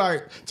I feel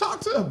like Talk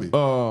to me.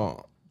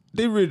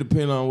 they really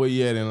depend on where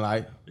you at in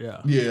life.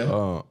 Yeah.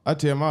 Yeah. I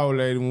tell my old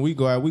lady when we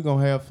go out, we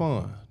gonna have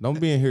fun. Don't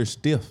be in here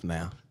stiff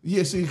now.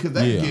 Yeah, see, because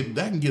that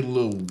can get a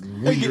little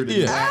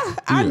weird.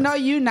 I know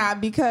you not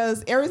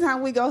because every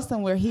time we go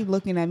somewhere, he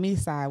looking at me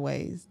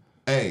sideways.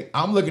 Hey,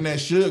 I'm looking at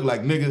Suge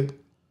like, nigga,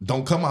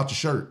 don't come out your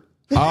shirt.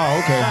 Oh,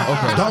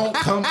 okay. Don't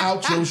come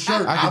out your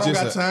shirt. I don't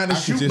got time to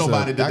shoot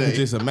nobody today. I can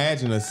just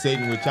imagine us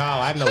sitting with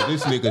y'all. I know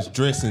this nigga's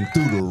dressing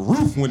through the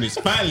roof when it's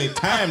finally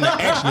time to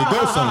actually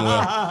go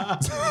somewhere.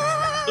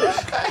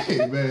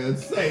 Hey, man,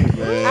 say,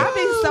 man. I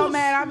be so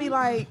mad. I be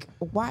like,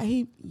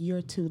 why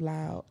you're too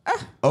loud.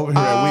 Over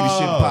here at We The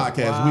Shit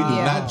Podcast, we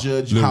do not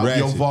judge your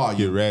volume.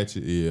 Get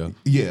ratchet, yeah.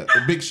 Yeah,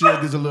 the Big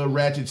Suge is a little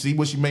ratchet. See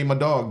what she made my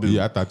dog do?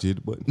 Yeah, I thought you hit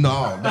the button.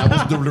 No, that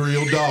was the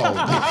real dog.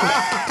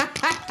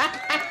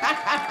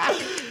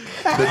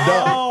 The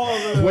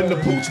dog, when the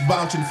pooch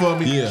bouncing for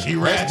me, she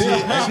ratchet.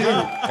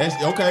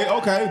 That's okay.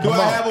 Do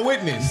I have a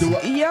witness?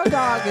 Your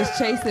dog is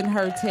chasing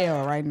her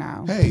tail right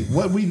now. Hey,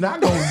 what we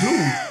not gonna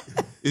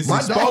do? It's my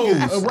exposed.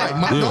 dog is right.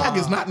 My dog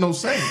is not no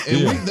saint,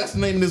 and that's the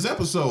name of this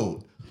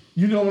episode.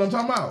 You know what I'm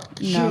talking about?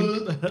 No.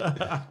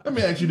 Let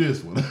me ask you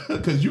this one,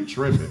 because you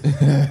tripping.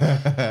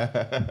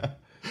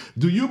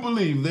 Do you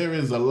believe there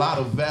is a lot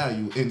of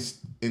value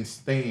in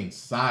staying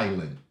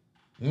silent?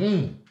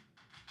 Woo.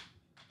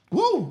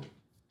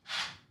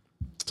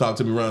 Talk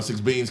to me, Ron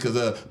 6 Beans,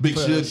 because Big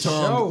Suge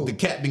tongue, the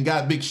captain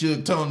got Big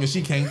Suge tongue, and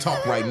she can't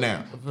talk right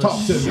now.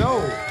 Talk to me.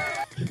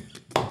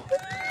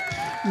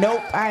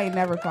 Nope, I ain't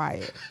never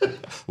quiet.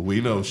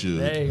 We know, Suge.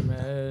 Hey,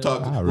 man.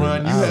 Talk,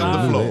 Ron, you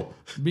have the floor.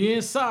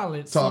 Being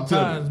silent Talk to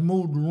sometimes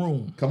move the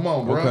room. Come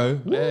on, bro.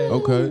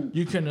 Okay.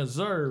 You can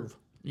observe.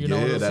 You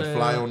know what I'm that saying?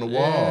 fly on the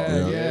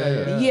wall.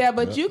 Yeah,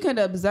 but you can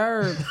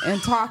observe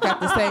and talk at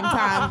the same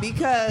time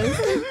because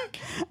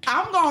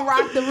I'm gonna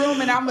rock the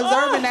room and I'm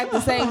observing at the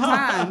same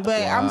time.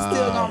 But I'm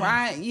still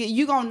gonna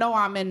you gonna know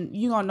I'm in.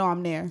 You gonna know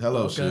I'm there.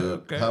 Hello,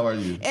 Suge. How are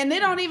you? And it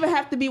don't even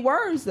have to be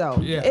words though.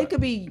 Yeah. It could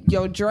be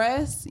your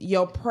dress,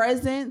 your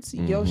presence,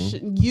 your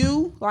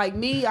you like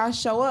me. I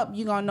show up.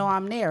 You gonna know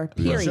I'm there.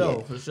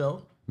 Period. For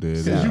sure.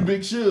 Because you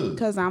Big Suge.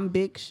 Because I'm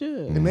Big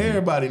Suge. And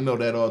everybody know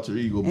that alter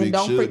ego, Big And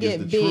don't Suge, forget is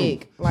the Big,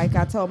 truth. like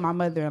I told my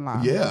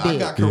mother-in-law. Yeah, Big. I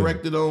got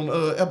corrected on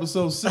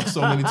episode 6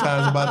 so many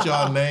times about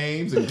y'all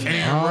names and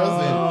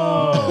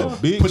cameras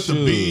and Big put the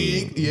Suge.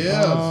 big.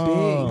 Yeah.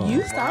 Big.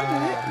 You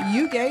started it.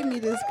 You gave me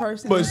this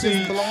person But that's see,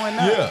 just blowing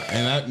up. yeah,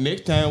 and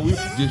next time we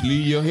just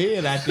leave your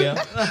head out there.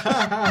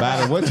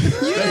 By the what?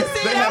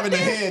 They having a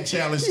head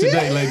challenge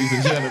today, ladies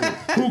and gentlemen.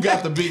 Who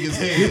got the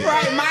biggest head?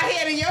 Right, my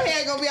head and your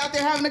head gonna be out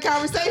there having a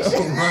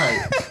conversation.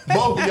 Right.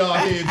 Both of y'all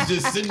heads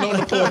just sitting on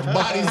the porch,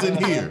 bodies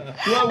in here.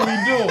 What we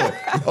doing?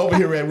 Over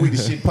here at We The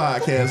Shit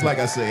Podcast, like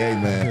I say, hey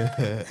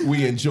man,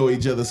 we enjoy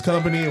each other's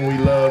company and we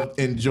love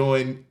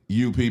enjoying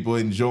you people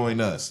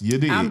enjoying us. You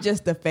did. I'm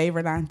just the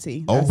favorite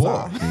auntie. Oh That's boy.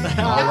 all.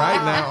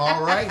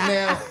 All right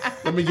now.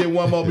 Let me get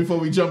one more before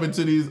we jump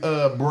into these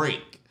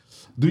break.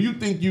 Do you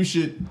think you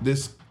should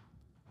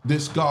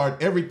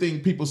discard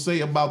everything people say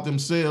about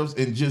themselves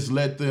and just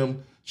let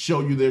them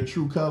show you their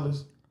true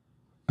colors?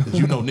 Because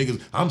you know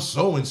niggas, I'm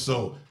so and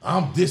so,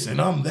 I'm this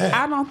and I'm that.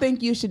 I don't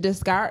think you should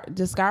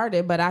discard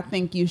it, but I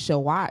think you should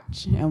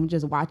watch and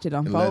just watch it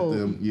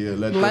unfold.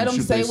 Let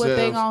them say what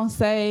they gonna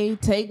say.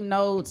 Take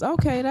notes.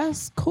 Okay,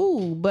 that's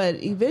cool,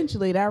 but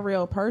eventually that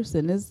real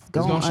person is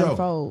gonna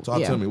unfold.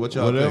 Talk to me. What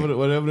y'all think?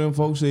 Whatever them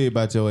folks say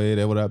about your head,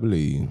 that's what I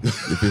believe.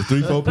 If it's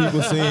 3-4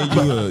 people saying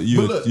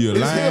you're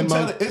lying,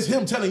 it's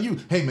him telling you,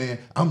 hey man,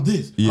 I'm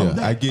this. Yeah, I'm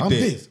that, I get I'm that.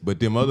 This. But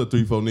them other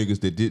 3-4 niggas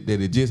that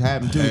it just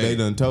happened to, they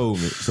done told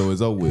me, so it's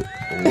over with.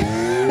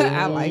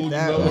 I like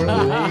that.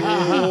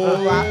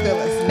 Oh, I feel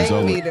a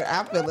snake meter.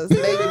 I feel a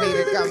snake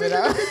meter coming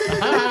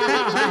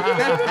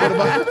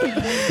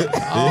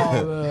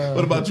up.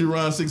 What about you,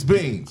 Ron Six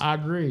Beans? I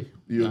agree.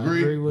 You agree?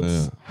 I agree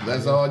with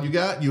That's all you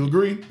got? You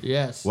agree?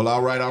 Yes. Well,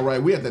 all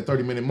right. We at that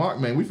 30-minute mark,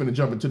 man. We finna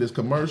jump into this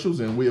commercials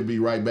and we'll be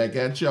right back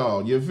at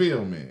y'all. You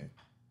feel me?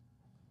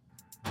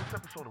 This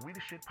episode of We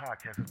The Shit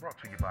Podcast is brought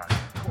to you by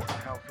Quartz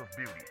House of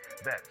Beauty.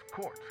 That's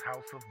Quartz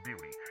House of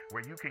Beauty,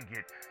 where you can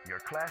get your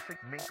classic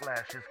mink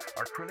lashes,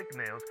 acrylic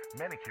nails,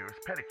 manicures,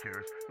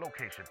 pedicures.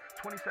 Location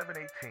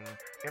 2718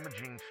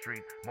 Imogene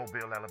Street,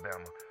 Mobile,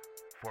 Alabama.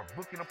 For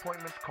booking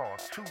appointments, call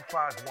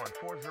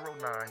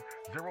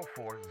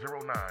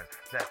 251-409-0409.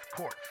 That's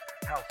Quartz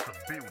House of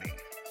Beauty.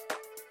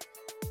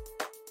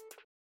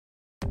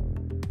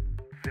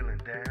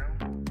 Feeling down?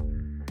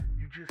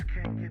 You just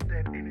can't get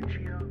that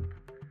energy up?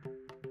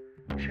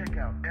 Check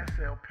out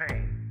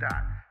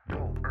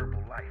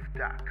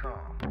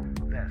slpain.goherbalife.com.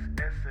 That's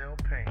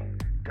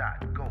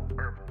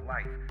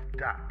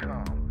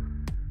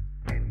slpain.goherbalife.com.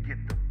 And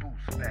get the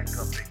boost back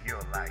up in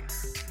your life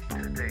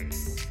today.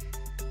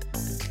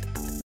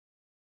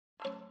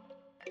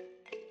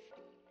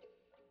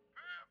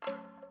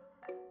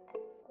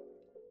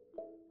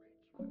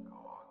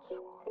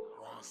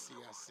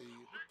 I see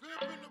you. The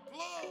pimp in the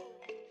plug.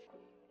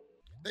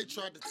 They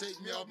tried to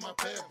take me off my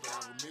path, but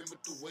I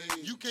remembered the way.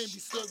 You can't be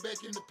stuck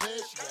back in the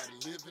past, you gotta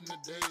live in the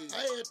day.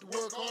 I had to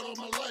work hard all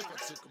my life, I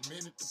took a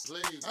minute to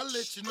play. I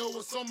let you know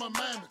what's on my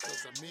mind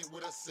because I meant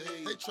what I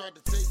said. They tried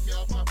to take me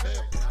off my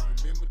path, but I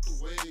remembered the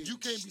way. You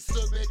can't be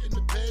stuck back in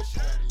the past,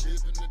 you gotta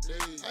live in the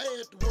day. I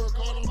had to work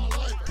hard all my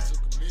life, I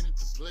took a minute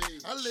to play.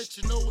 I let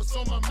you know what's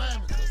on my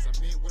mind because I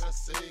meant what I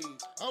said.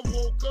 I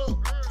woke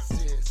up, I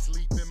said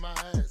sleep in my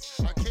eyes.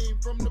 I came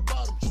from the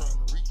bottom trying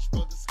to reach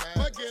for the sky.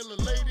 My gal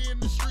a lady in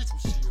the streets, but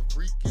she a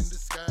freak in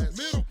disguise.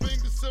 Middle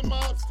fingers to my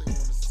ops, they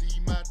wanna see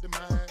my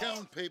demise.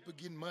 Counting paper,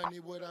 getting money,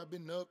 what I've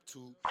been up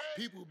to.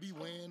 People be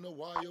weighing the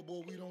wire,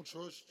 boy, we don't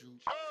trust you.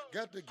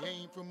 Got the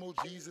game from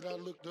OGs that I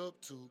looked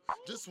up to.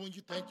 Just when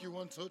you think you're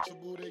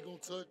untouchable, they gon'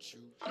 touch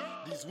you.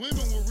 These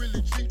women will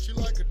really treat you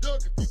like a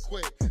duck if you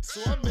quack.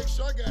 So I make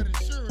sure I got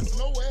insurance,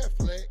 no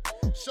Aflac.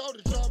 Shout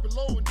it, drop it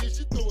low, and then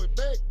she throw it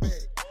back.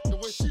 The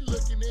way she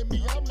looking at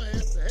me, I'ma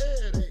have to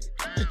have that.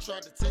 They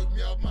tried to take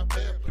me off my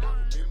path, but I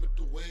remembered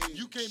the way.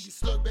 You can't be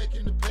stuck back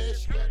in the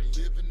past, you gotta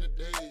live in the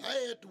day. I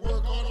had to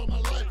work hard all my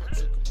life, I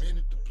took a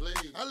minute to play.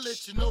 I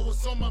let you know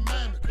what's on my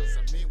mind because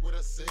I meant what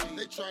I said.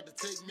 They tried to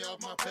take me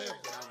off my path,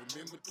 but I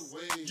remembered the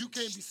way. You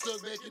can't be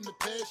stuck back in the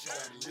past, you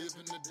gotta live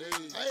in the day.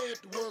 I had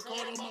to work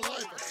hard all my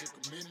life, I took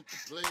a minute to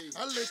play.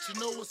 I let you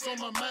know what's on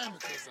my mind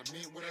because I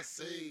meant what I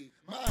said.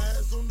 My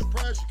eyes on the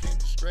prize, you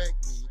can't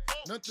distract me.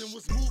 Nothing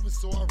was moving,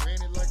 so I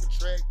ran it like a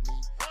track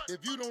meet.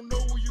 If you don't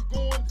know where you're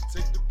going, then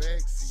take the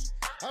back seat.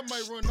 I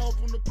might run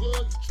off on the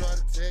plug, you try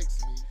to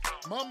text me.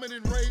 Mama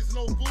didn't raise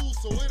no fool,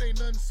 so it ain't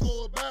nothing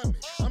slow about me.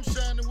 I'm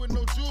shining with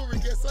no jewelry,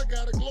 guess I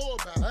got a glow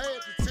about it. I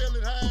had to tell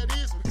it how it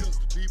is because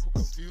the people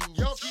confused.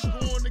 Y'all keep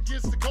going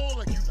against the code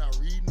like you not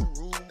reading the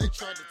rules. They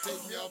tried to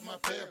take me off my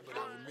path, but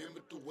I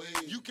remembered the way.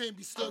 You can't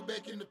be stuck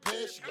back in the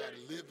past, you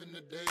gotta live in the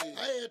day.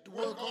 I had to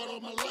work hard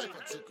all my life, I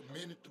took a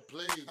minute to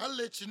play. I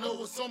let you know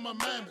what's on my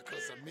mind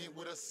because I meant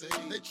what I said.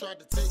 They tried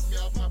to take me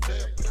off my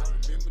path, but I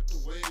remembered the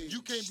way.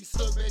 You can't be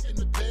stuck back in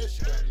the past,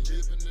 you gotta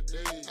live in the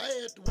day. I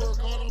had to work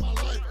hard all my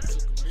life, I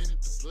took a minute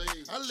to play.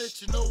 I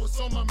let you know what's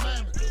on my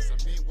mind because I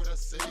meant what I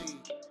said.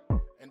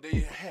 And there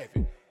you have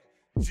it,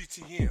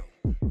 GTM,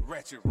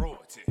 Ratchet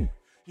Royalty.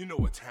 You know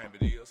what time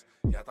it is.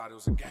 Y'all thought it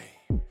was a game,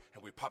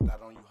 and we popped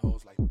out on you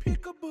hoes like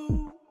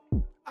peekaboo.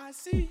 I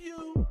see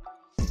you.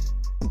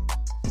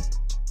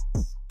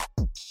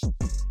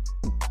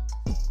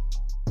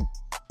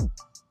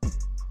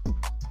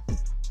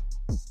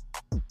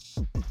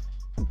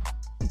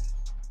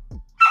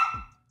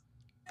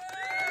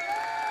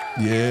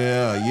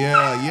 Yeah.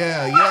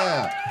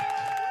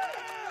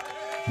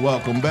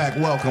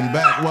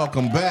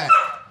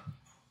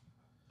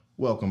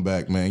 Welcome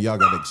back, man. Y'all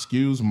gotta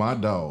excuse my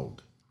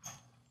dog.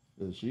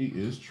 She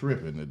is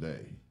tripping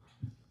today.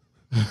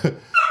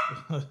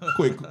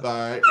 Quick, all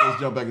right, let's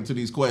jump back into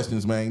these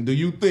questions, man. Do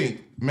you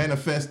think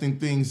manifesting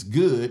things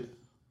good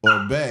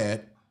or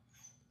bad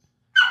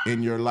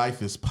in your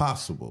life is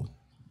possible?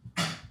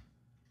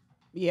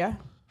 Yeah.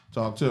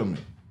 Talk to me.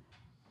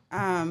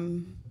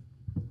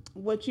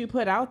 what you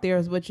put out there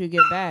is what you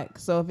get back.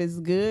 So if it's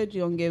good,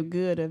 you're gonna get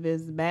good. If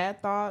it's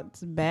bad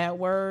thoughts, bad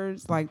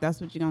words, like that's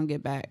what you're gonna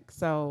get back.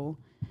 So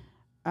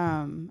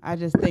I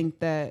just think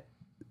that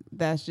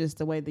that's just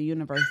the way the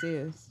universe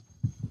is.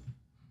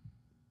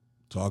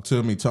 Talk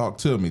to me.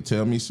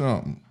 Tell me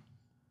something.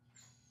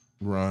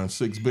 Ron,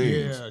 6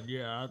 beans.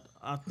 Yeah.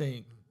 I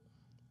think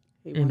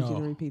He wants you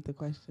to repeat the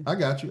question. I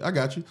got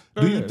you.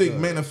 Do you think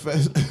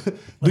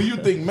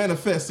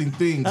manifesting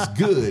things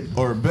good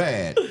or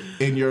bad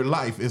in your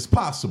life is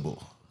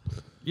possible?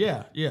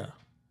 Yeah.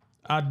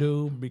 I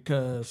do,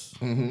 because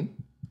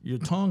your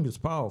tongue is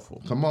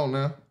powerful. Come on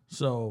now.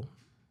 So,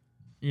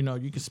 you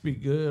can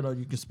speak good or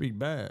you can speak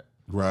bad.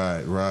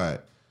 Right.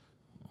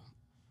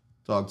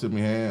 Talk to me,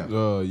 Ham.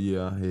 Yeah.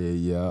 You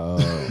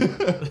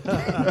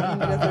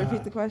just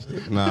repeat the question.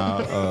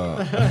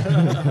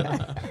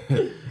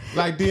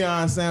 Like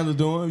Deion Sanders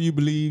doing, you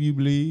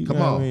believe. Come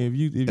on. I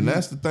mean, and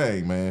that's the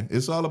thing, man.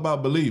 It's all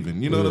about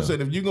believing. You know what I'm saying?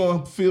 If you're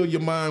going to fill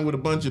your mind with a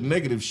bunch of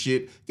negative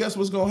shit, guess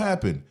what's going to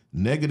happen?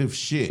 Negative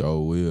shit.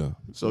 Oh, will.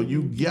 So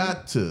you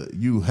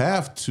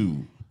have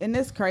to. And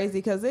it's crazy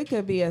because it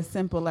could be as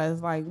simple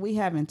as like we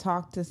haven't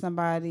talked to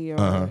somebody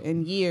or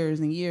in years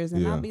and years,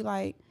 and I'll be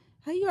like,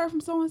 "Hey, you heard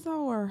from so and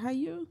so?" or "Hey,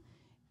 you?"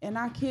 And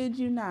I kid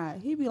you not,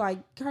 he'd be like,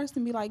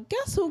 Kirsten be like,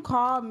 "Guess who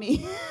called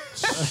me?"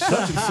 Such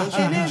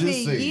and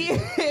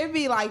it'd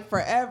be like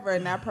forever,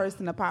 and that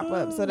person to pop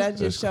up. So that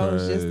just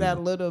shows just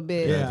that little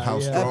bit how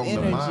strong of the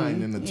energy.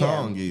 mind and the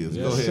tongue is.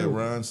 Yeah, Go ahead, sure.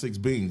 Ron. 6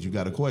 beans. You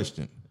got a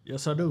question?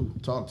 Yes, I do.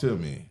 Talk to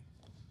me.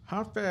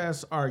 How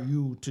fast are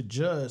you to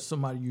judge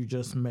somebody you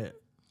just met?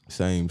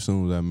 Same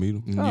soon as I meet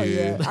him. Oh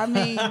yeah, I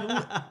mean,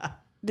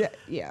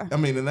 yeah. I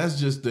mean, and that's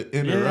just the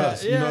inner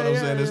us. You know what I'm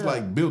saying? It's yeah.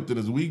 like built in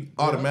us. We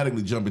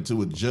automatically jump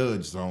into a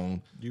judge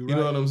zone. You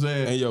know what I'm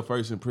saying? And your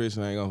first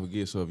impression, I ain't gonna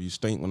forget. So if you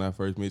stink when I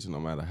first met you, no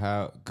matter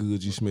how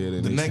good you smell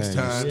it, The next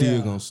time, you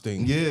still gonna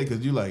stink. Yeah,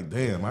 because you like,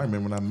 damn, I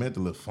remember when I met the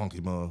little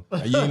funky mom.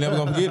 You ain't never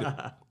gonna forget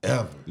it.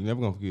 Ever. You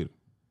never gonna forget it.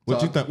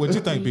 What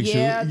you think, Big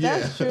Yeah, Shoe?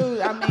 that's true.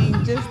 I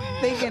mean, just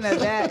thinking of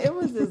that, it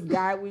was this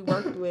guy we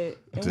worked with,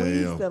 and we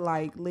used to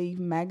like leave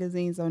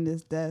magazines on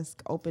this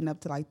desk, open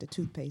up to like the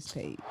toothpaste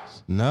page.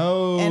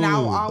 No. And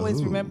I'll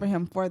always remember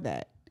him for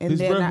that. And His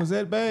then breath was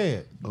that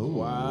bad. Oh,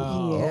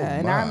 wow. yeah,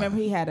 and I remember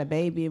he had a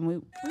baby, and we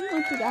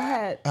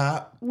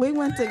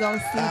went to go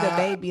see the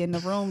baby, and the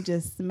room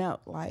just smelled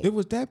like It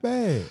was that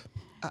bad.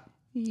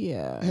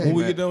 yeah. When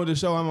we get done with the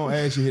show, I'm gonna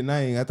ask you his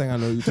name. I think I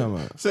know what you're talking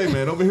about. Say,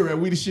 man, over here at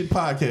We The Shit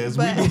Podcast,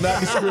 we do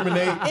not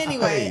discriminate.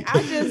 Anyway, Hey,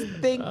 I just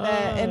think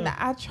that, and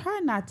I try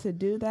not to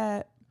do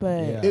that,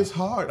 but it's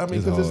hard. I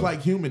mean, because it's hard.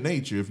 like human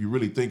nature if you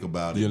really think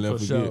about it. You'll never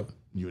For forget. sure.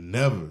 You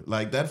never.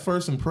 Like that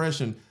first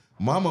impression,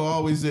 Mama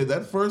always said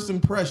that first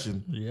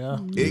impression, Yeah.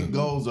 it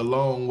goes a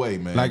long way,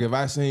 man. Like if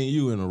I seen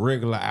you in a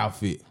regular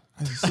outfit,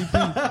 I said,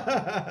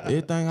 CP,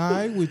 everything all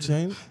right with you,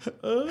 ain't it?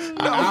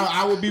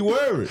 I would be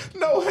worried.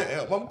 no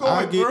help. I'm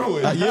going through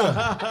it.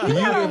 Yeah. he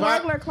got on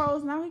regular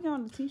clothes. Now he got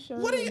on the t-shirt.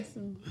 What are you- and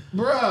some,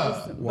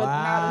 Bruh. but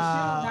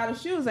now the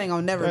shoes ain't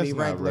gonna never That's be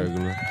not regular.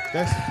 regular.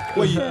 That's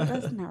well,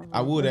 That's not regular.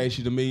 I would ask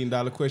you the $1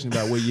 million question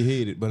about where you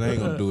headed, but I ain't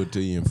gonna do it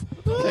to you.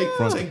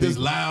 Take this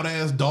loud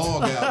ass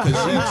dog out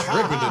because she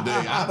tripping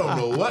today. I don't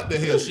know what the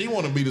hell she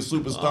want to be the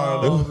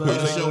superstar of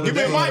the show. Give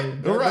me a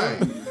mic. All right.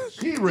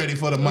 She ready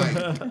for the mic.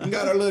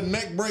 Got her little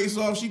neck brace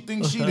off. She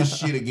thinks she the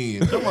shit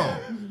again. Come on.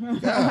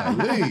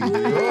 Golly,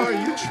 Dior,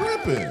 you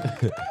tripping.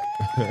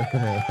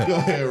 Go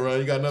ahead, Ron.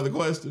 You got another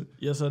question?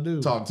 Yes, I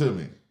do. Talk to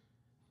me.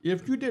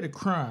 If you did a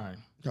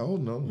crime Oh,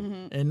 no.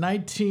 in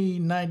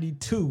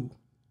 1992,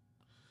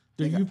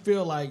 do you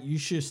feel like you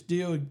should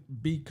still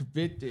be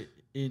convicted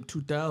in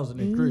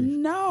 2003?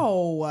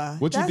 No.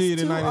 What you did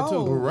in 92?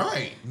 All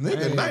right.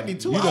 Nigga,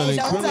 92. You done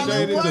Don't tell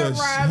me incriminated what the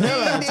Rob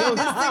hell out did in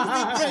the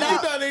 60s. You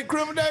done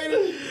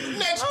incriminated?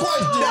 Next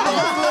question.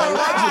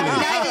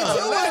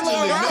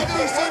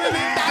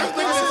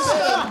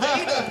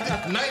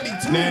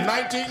 Now, in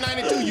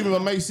 1992, you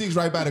remember May 6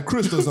 right by the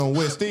Crystals on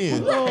West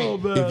End. Oh,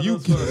 man. If you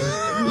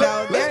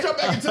No, Let's jump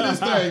back into this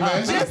thing,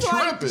 man.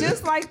 She's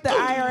just like the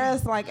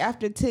IRS, like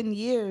after 10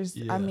 years,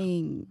 I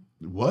mean,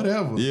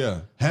 Whatever.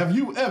 Yeah. Have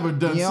you ever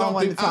done you don't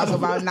want something to talk out of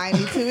about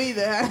 92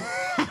 either.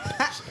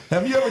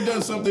 Have you ever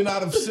done something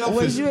out of selfish?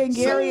 Was you in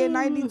Gary in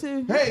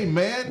 92? Hey,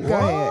 man. Go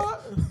ahead.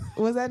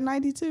 Was that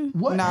 92?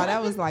 What No, that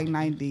happened? was like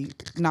 90.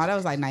 No, that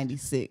was like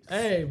 96.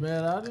 Hey,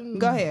 man, I didn't.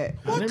 Go ahead.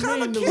 What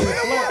kind of kid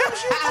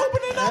was you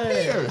opening up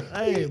here?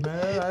 Hey,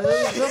 man,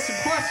 it's just a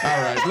question.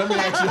 All right, let me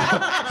ask you.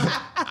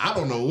 I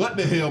don't know what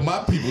the hell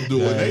my people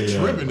doing. They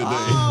tripping today.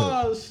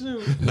 Oh,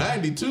 shoot.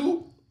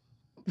 92?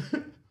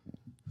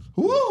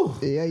 Woo!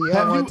 Yeah, you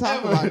don't want to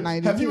talk about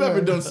 92. Have you ever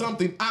done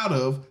something out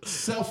of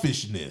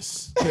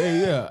selfishness?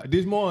 Hey, yeah.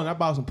 This morning, I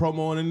bought some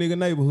promo in a nigga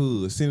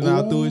neighborhood, sending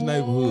out through his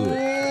neighborhood.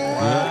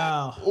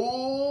 Wow.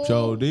 Oh,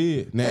 Sure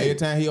did. Now every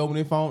time he opened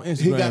his phone, Instagram,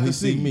 He got to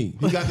see me.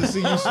 He got to see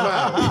you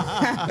smile.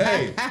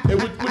 Hey,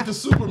 and with the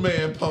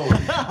Superman pose.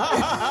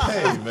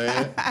 Hey,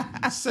 man.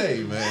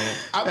 Say, man.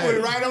 I put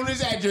it right on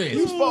his address.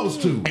 You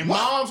supposed to. And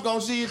mom's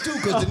gonna see it too,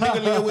 cause the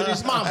nigga live with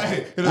his mama.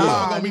 Hey, and the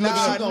mom gonna be looking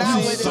at you, not see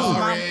with his sorry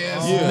mama.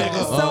 ass Yeah.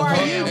 nigga. So are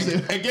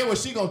you? And get what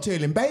she gonna tell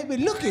him, baby,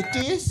 look at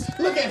this.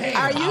 Look at him.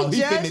 Are you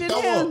he finna judging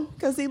throw him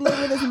because he live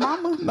with his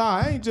mama? Nah,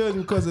 I ain't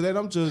judging because of that.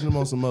 I'm judging him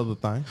on some other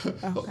thing.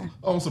 Okay.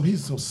 On some,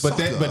 he's so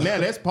sucker. But now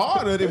that's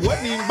part of it. It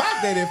wasn't even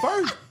about that at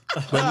first.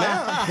 But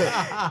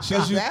now,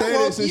 since you That 30,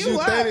 woke since you you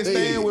up. 30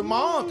 staying with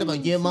mom, they're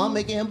like, yeah, mom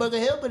making hamburger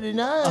helper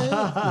tonight.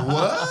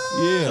 What?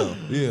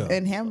 Yeah.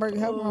 And hamburger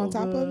helper on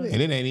top of it.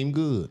 And it ain't even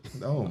good.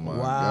 Oh my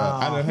Wow.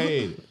 God. I done had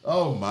it.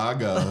 Oh my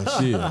gosh.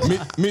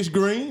 Shit. Miss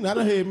Green, I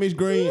done had Miss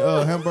Green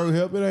hamburger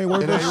helper. It ain't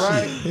working. It ain't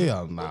right?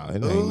 Hell nah, it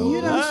ain't no.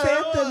 You done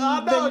said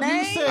the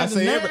name. I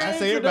say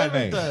everybody's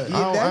name.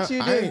 That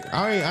you did.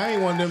 I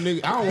ain't one of them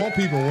niggas. I don't want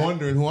people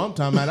wondering who I'm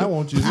talking about. I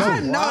want you to know. I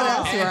know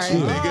that's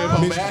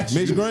right. Nigga,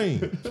 Miss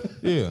Green.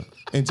 Yeah.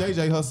 And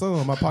JJ, her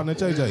son, my partner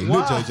JJ.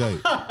 Little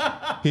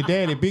JJ. His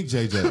daddy, big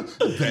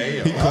JJ.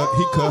 Damn. He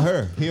cut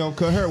her. He don't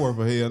cut her worth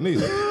of hell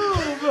neither.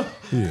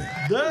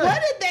 Yeah.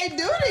 What did they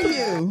do to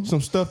you?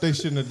 Some stuff they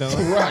shouldn't have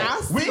done. Right.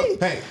 I see.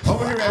 Hey,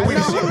 over here at We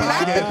know the Shit who not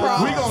to Podcast,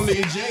 cross. we gonna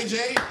leave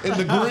JJ and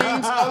the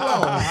Greens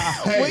alone.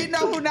 Hey, We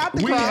know who not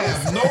to we cross.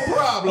 have no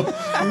problem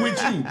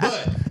with you,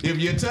 but if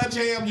you touch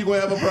him, you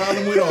gonna have a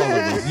problem with all of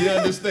us. You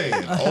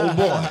understand? Oh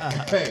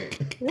boy. Hey.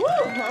 Woo,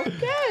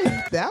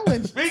 okay. That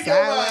went Speak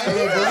your mind.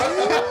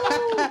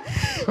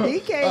 He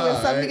came with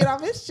something to get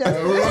off his chest.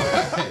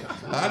 Right.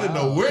 I didn't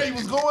know where he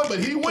was going, but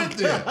he went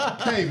there.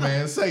 Hey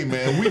man, say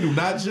man, we do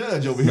not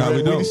judge over here. No, we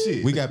at We don't. the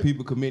Shit. We got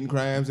people committing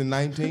crimes in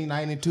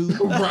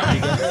 1992.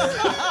 Right.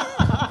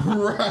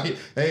 Right.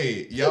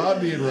 Hey, y'all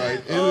did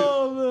right.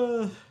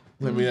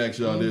 Let me ask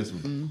y'all this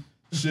one.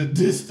 Should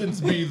distance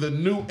be the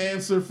new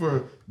answer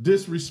for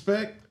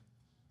disrespect?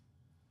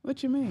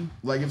 What you mean?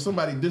 Like if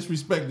somebody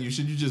disrespecting you,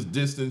 should you just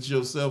distance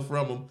yourself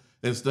from them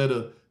instead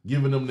of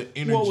giving them the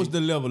energy? What was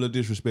the level of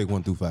disrespect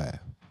 1 through 5?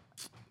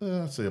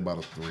 I'd say about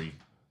a 3.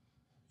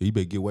 You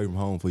better get away from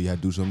home before you have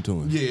to do something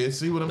to him. Yeah,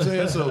 see what I'm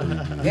saying? So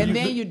And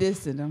then you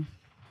distance them.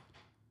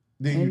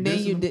 And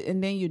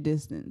then you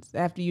distance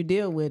after you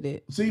deal with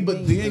it. See,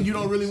 but then you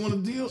don't really want to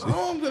deal. I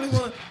don't really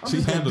want to.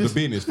 She handled the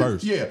business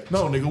first. Yeah,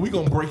 no, nigga, we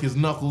gonna break his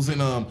knuckles and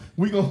then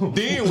we gonna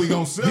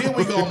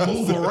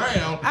move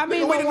around. I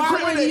mean, Nigga, we but why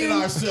wouldn't incriminated you?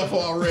 ourselves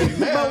already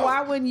now. But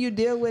why wouldn't you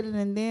deal with it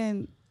and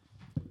then?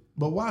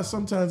 But why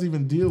sometimes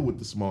even deal with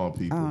the small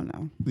people? I don't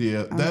know.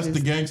 Yeah, that's the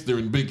gangster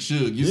in Big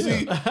Suge. You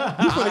see,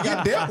 I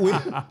got dealt with.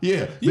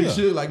 yeah, Big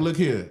Suge, like, look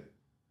here,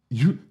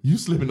 you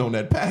slipping on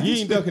that package. You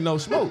ain't ducking no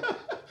smoke.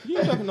 You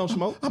ain't ducking no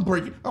smoke. I'm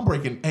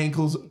breaking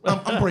ankles.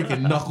 I'm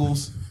breaking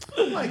knuckles.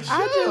 Like,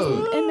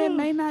 and it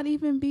may not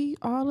even be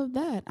all of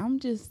that. I'm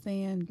just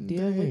saying,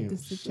 deal with the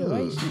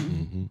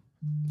situation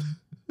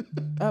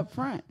up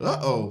front.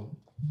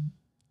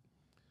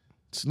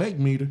 Snake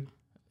meter.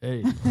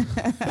 Hey.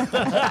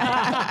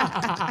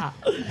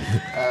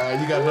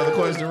 You got another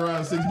question,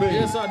 Ron? 6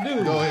 billion. Yes, I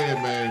do. Go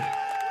ahead, man.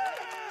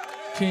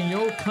 Can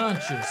your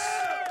conscience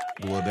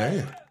Well,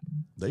 damn,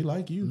 they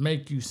like you.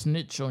 make you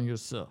snitch on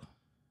yourself?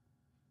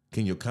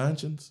 Can your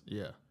conscience?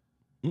 Yeah.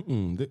 I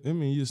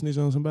mean, you snitch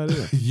on somebody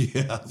else.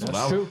 Yeah,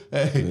 that's true.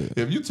 Hey,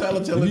 if you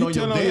telling If on you your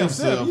tell on damn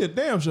yourself, self, you a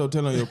damn sure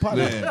tell on your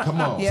partner. man, come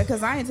on. Yeah,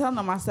 because I ain't telling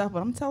on myself,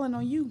 but I'm telling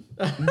on you.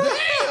 Damn, She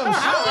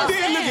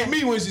didn't look at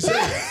me when she said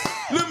it.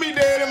 Look me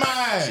dead in my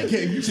eyes.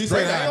 She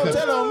said, I ain't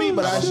gonna tell on me,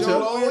 but I sure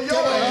tell on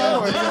your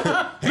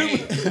ass.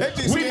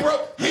 We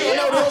broke. He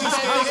don't know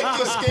that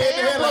just scared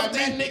the hell out of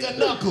that me. nigga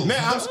knuckles.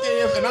 Now I'm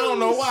scared and I don't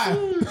know why.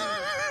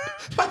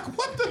 Like,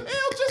 what the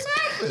hell just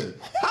happened?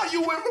 How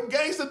you went from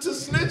gangster to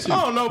snitching?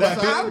 I don't know about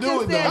That's how that. you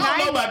do it, though. I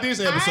don't know about this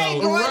episode. I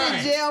ain't going Right.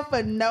 to jail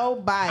for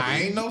nobody. I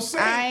ain't no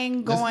saint. I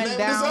ain't That's going the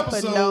name of this down for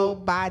episode.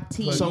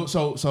 nobody.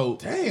 So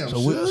Damn,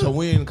 so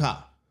we in the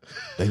car.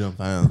 They done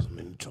found some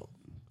in the trunk.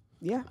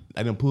 Yeah.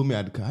 They done pulled me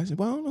out the car. I said,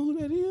 well, I don't know who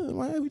that is.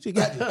 Why we just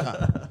got the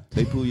car?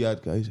 They pull you out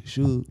the car. He said,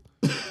 sure.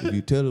 If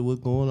you tell her what's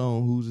going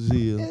on, who's this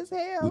is. As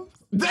hell.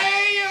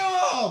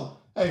 Damn!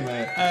 Hey,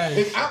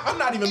 man. I'm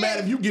not even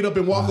mad if you get up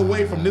and walk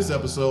away from this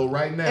episode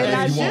right now. And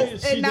I if you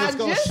want.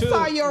 just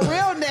saw your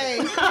real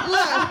name.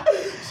 Look.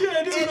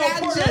 And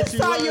I just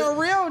saw your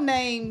real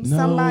name. No.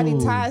 Somebody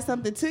tied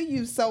something to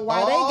you. So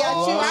while they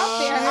got you out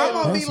there, I'm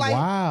gonna be That's like,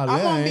 wild. I'm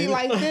Yeah, gonna be ain't it?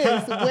 like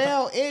this.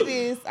 Well, it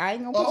is. I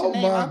ain't gonna put Oh your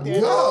name my out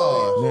there.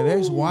 God. Now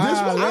that's wild.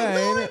 This what Yeah, I'm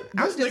ain't doing? it?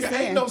 I'm This just nigga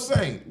saying. ain't no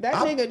saint. That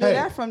nigga do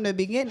that from the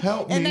beginning.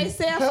 Help and me.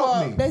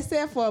 they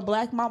said for a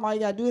black mom, all you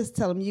gotta do is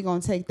tell them you're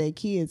gonna take their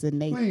kids,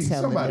 and they Please,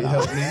 tell them. somebody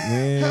help me.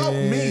 Help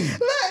me.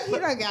 Look, He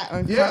done got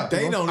uncomfortable. Yeah,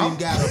 They don't even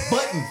got a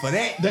button for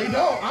that. They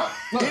don't.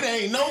 It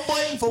ain't no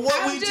button for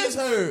what we just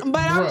heard. But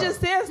I'm Bruh. just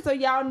saying so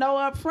y'all know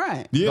up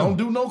front. Yeah. Don't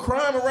do no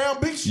crime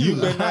around Big You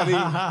Sugar. better not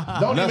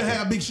even. Don't even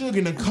have Big Sugar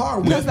in the car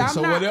with Because you. I'm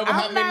So not- whatever I'm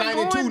happened in not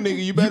 92, going-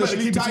 nigga, you better keep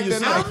sleep it to tight that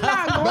yourself.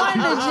 night. I'm not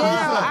going to jail.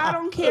 I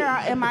don't care.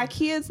 And my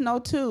kids know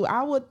too.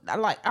 I'm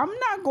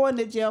not going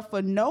to jail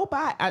for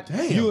nobody.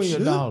 Damn, You and your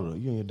Suge. daughter.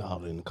 You and your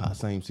daughter in the car,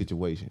 same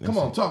situation. Come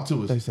on, talk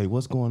to They us. say,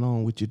 what's going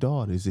on with your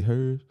daughter? Is it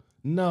hers?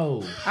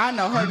 No. I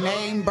know her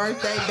name,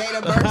 birthday, date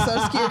of birth,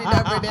 social security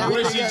number, and Where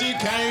everything. she else. just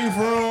came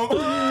from?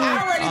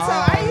 I already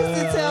told. I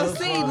used to tell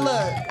C,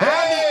 look,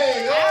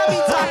 Hey, I'll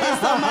be talking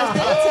so much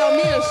they'll tell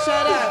me to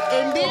shut up.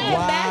 And then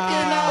back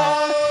in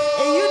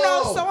and you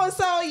know so and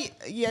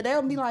so, yeah,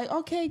 they'll be like,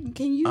 okay,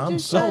 can you I'm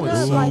just shut so up?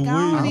 and so. Like I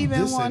don't I'm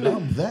even this want and to.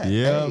 I'm that.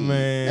 Yeah, Hey,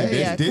 man. hey,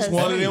 Yeah, This 'cause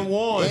one of them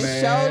ones. It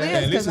Man. sure is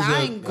And this because is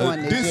I ain't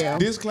going to jail.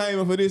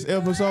 disclaimer for this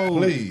episode.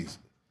 Please.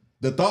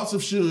 The thoughts of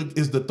Suge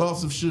is the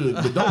thoughts of Suge,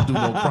 but don't do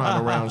no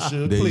crime around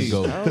Suge, There you please.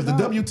 go. Because the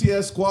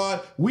WTS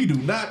squad, we do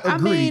not I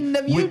agree mean,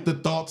 if you- with the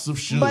thoughts of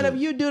Suge. But if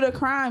you do the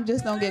crime,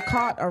 just don't get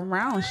caught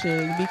around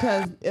Suge.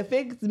 Because if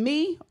it's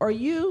me or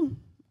you,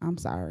 I'm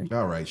sorry.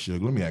 All right,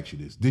 Suge, let me ask you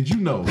this. Did you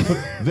know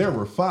there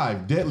were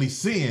 5 deadly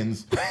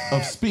sins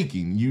of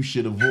speaking you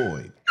should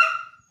avoid?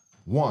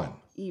 1,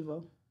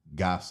 Evil.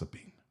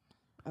 gossiping.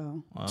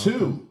 Oh.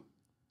 2,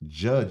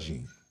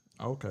 judging.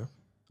 Okay.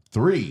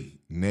 3,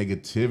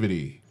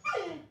 negativity.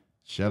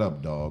 Shut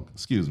up, dog.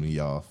 Excuse me,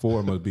 y'all.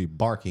 4 must be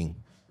barking.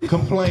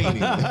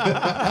 Complaining.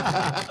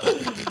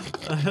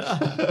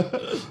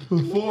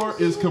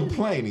 4 is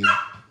complaining.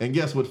 And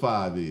guess what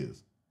 5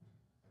 is?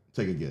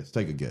 Take a guess.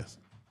 Take a guess.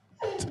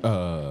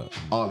 All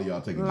of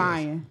y'all take a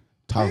Lying.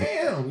 Talking.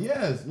 guess. Damn,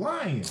 yes,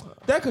 lying.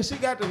 That cause she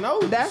got the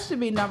nose. That should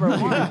be number 1.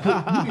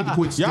 You need to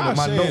quit stealing Y'all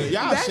my sharing, notes.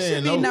 y'all That sharing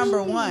should be notes.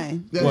 number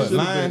 1. That What, should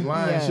have lying? been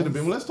lying. Yes. Should have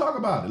been. Well, let's talk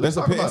about it. That's Let's a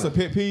talk pet, that's a about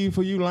it. pet peeve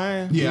for you,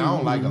 lying. Yeah, I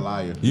don't like a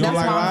liar. You don't That's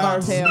like why I'm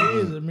liars? gonna tell.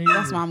 Is it me?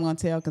 That's why I'm gonna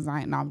tell because I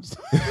ain't. No, I'm just.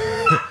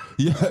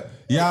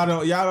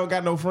 Y'all don't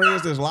got no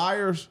friends that's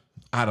liars.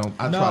 I try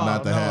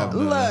not to have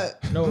none.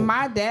 Look, No.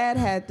 my dad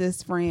had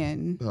this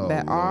friend Oh,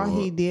 that all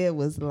he Lord. did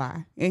was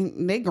lie,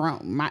 and they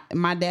grown.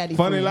 My daddy.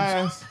 Funny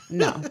friends. lies.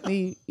 No,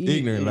 he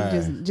Ignorant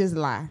lies. Just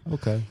lie.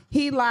 Okay.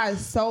 He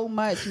lies so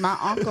much. My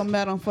uncle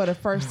met him for the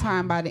first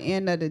time. By the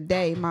end of the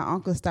day, my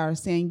uncle started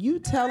saying, "You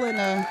telling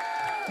her,"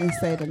 and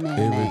say the man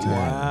Every name. time.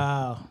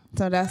 Wow.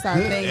 So that's our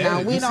thing.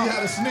 Now we you don't. see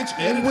how the snitch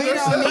We edited don't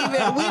herself? even.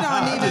 We don't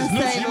I even just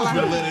knew say she was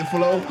gonna lie. let it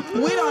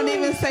flow. We don't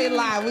even say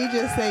lie. We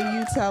just say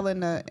you telling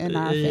the in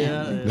our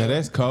family. Now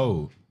that's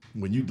cold.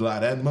 When you lie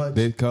that much,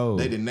 That's cold.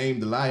 they didn't name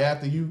the lie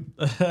after you.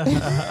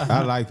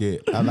 I like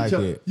it. I like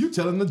it. You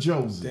telling the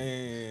Josie.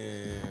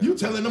 Damn. You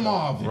telling the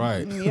Marvin.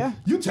 Right. Yeah.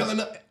 You telling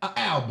the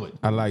Albert.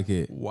 I like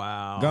it.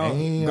 Wow. Go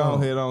Damn.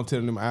 ahead on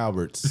telling them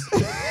Alberts.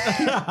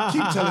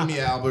 Keep telling me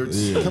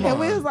Alberts. Come And on.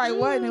 we was like,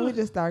 what? And then we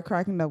just started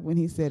cracking up when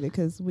he said it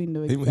because we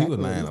knew He exactly was what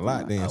lying a was lot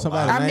going then. on.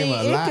 Somebody I name mean,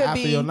 a it lie could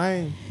after be- your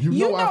name. You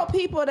know I-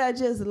 people that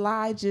just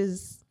lie,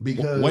 just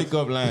because Wake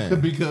up lying.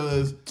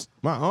 because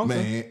My uncle.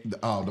 man,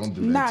 don't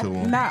do that not to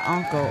him. not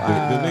uncle.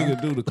 The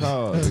nigga do the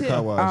car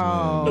wash.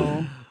 Oh,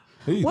 Man.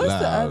 He what's lie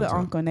the all other time.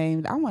 uncle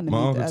named? I want to My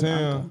meet the Uncle other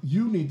Tim. uncle.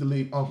 You need to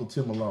leave Uncle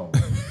Tim alone.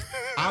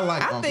 I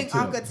like I Uncle think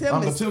Tim. Uncle Tim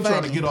Uncle is Tim trying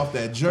to funny. get off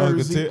that Uncle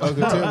jersey. Tim. Uncle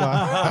Tim. Uncle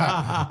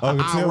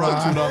I Tim.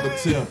 rock with Uncle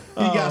Tim.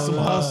 He got some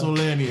hustle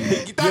in him.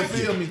 You Thank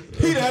feel me?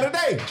 He the other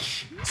day.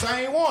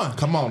 Same one.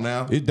 Come on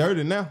now. It's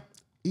dirty now.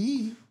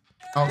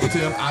 Uncle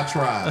Tim, I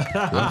tried.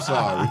 I'm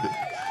sorry.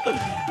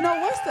 No,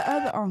 what's the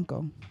other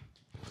uncle?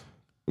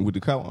 With the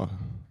car.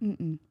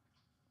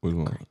 Which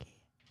one?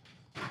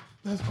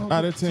 That's Uncle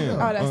That's Tim. Oh,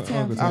 that's Tim.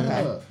 Uncle Tim.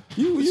 Okay.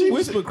 You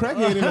whispered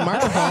crackhead in the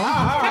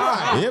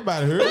microphone.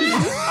 Everybody heard you.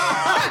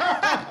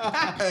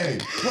 Hey,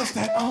 what's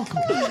that uncle?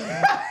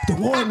 The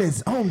one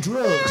that's on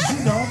drugs,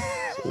 you know.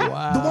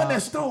 Wow. The one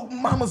that stole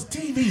Mama's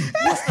TV.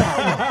 What's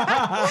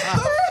that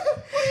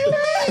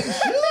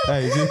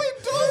Hey, just,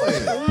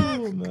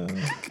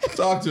 one?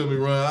 Talk to me,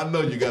 Ron. I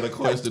know you got a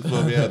question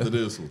for me after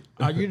this one.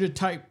 Are you the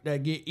type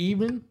that get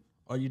even,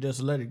 or you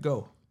just let it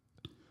go?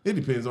 It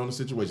depends on the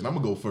situation. I'm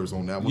gonna go first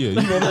on that one. yeah, you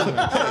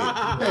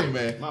know. Hey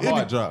man, My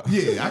heart dropped.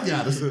 Yeah, I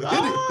got it.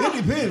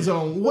 It depends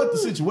on what the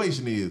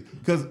situation is,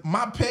 because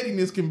my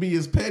pettiness can be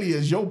as petty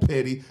as your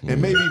petty,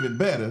 and maybe even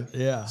better.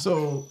 Yeah.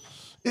 So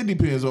it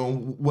depends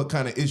on what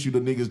kind of issue the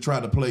niggas try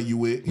to play you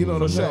with. You know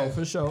what I'm saying?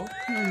 For sure.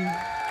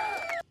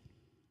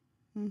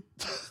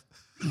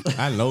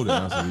 I know the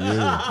answer.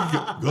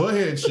 Yeah. Go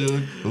ahead,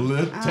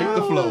 Suge. Take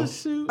the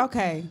flow.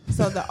 Okay,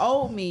 so the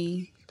old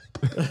me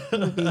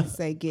would be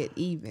say get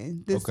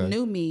even. This Okay.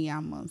 new me,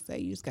 I'm gonna say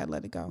you just gotta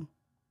let it go.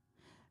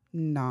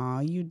 Nah,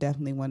 you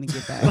definitely want to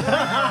get back.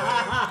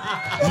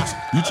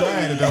 You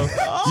tried it though.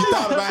 You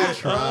thought about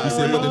it. You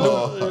said, but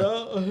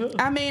the new.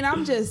 I mean,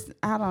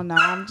 I don't know.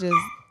 I'm just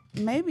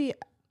maybe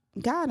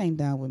God ain't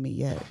done with me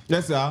yet.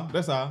 That's all.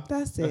 That's all.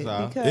 That's it.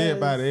 all. Because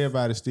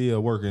Everybody's still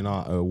working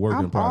on working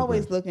I'm progress.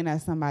 always looking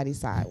at somebody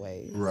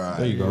sideways. Right.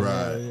 There you go.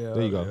 Right.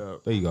 There you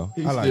go. There you go.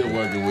 He's I like still it.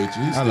 working with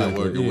you. He's I still like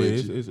working it.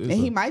 with you. It's And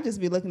he might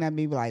just be looking at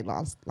me like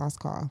lost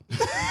call.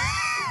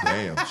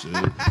 Damn, shit.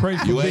 Pray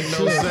for You Big ain't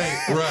no Suge.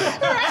 saint. Right.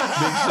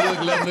 Big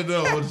Suge letting it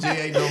know she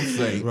ain't no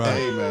saint. Right.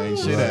 Hey, man,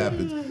 shit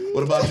happens.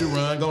 What about you,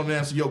 Ron? Go and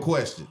answer your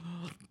question.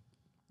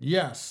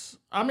 Yes.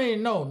 I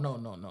mean, no.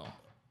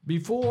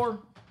 Before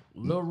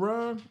Lil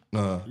Run,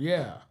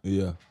 yeah.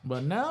 Yeah.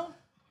 But now,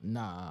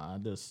 nah, I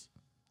just,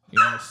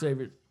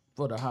 save it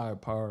for the higher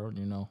power,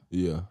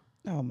 Yeah.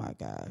 Oh my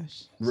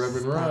gosh.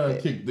 Reverend Ron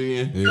kicked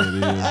in. Yeah, it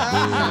is.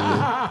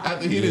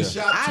 After he done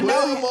shot I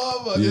 12 know.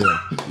 motherfuckers.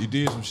 Yeah. You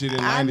did some shit in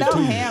I 92.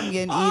 know Ham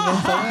getting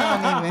even, so we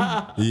don't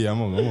even. Yeah,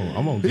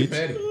 I'm gonna get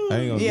petty. you. I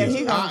ain't gonna Yeah, get he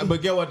you. gonna-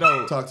 But get what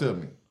though? Talk to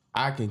me.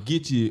 I can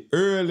get you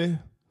early,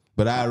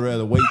 but I'd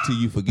rather wait till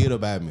you forget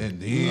about me.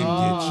 And then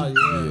get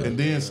you. yeah. And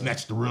then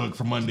snatch the rug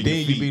from under Then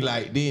your you feet. be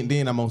like,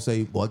 then I'm gonna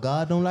say, boy,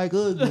 God don't like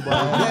ugly, boy.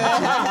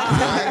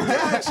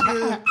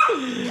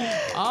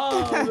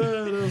 Oh,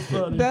 man, that's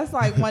funny. That's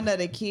like one of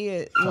the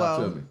kids. to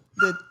Well, me.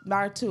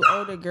 our two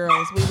older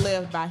girls, we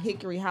lived by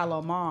Hickory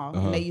Hollow Mall,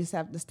 and they used to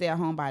have to stay at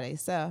home by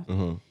themselves.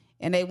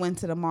 And they went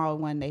to the mall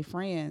with one of their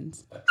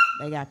friends.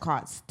 They got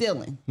caught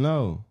stealing.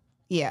 No.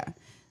 Yeah.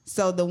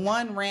 So the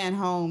one ran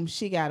home,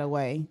 she got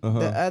away.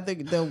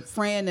 The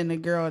friend and the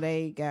girl,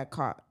 they got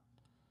caught.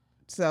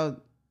 So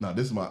No,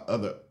 this is my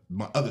other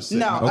set.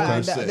 no, my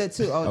other the set.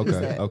 two older Okay.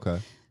 set. Okay.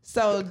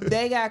 So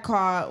they got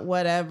caught,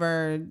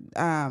 whatever.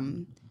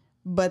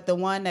 But the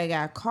one that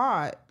got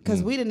caught,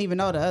 because we didn't even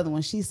know the other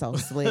one, she's so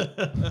slick.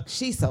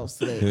 She's so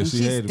slick. Yeah, And she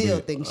she had to still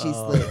be. thinks she's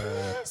slick.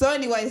 So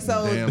anyway,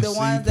 so Damn the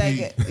ones that CP.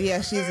 get,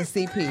 yeah, she's a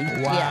CP.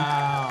 Yeah.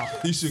 Wow.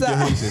 He should So-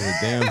 get his a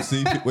damn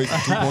CP. Wait,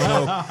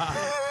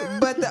 2.0.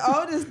 But the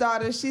oldest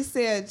daughter, she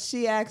said,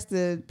 she asked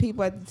the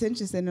people at the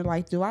detention center,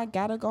 like, do I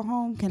gotta go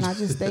home? Can I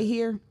just stay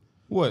here?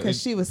 What?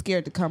 Because she was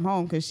scared to come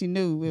home because she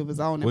knew it was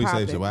on and What you say?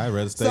 popping. So I'd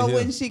rather stay So here.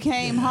 when she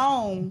came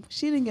home,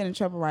 she didn't get in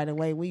trouble right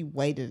away. We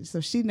waited, so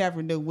she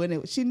never knew when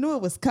it. She knew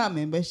it was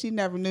coming, but she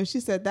never knew. She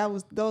said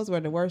those were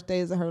the worst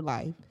days of her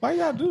life. Why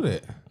y'all do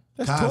that?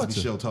 That's Cosby torture.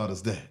 Show taught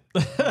us that.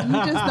 You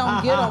just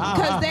don't get them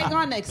because they're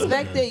gonna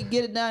expect it,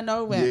 get it done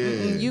over.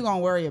 Yeah. You gonna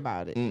worry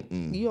about it.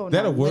 You don't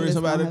That'll know when worry it's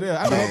somebody gonna there.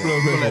 I know her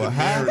blood pressure was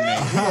high.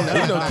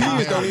 You know,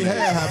 kids don't even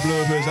have high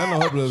blood pressure. I know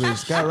her blood pressure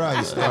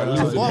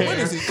skyrocket. Boy, when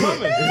is it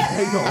coming?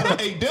 I done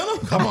ate dinner.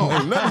 Come on.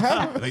 Ain't nothing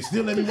happened. They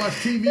still let me watch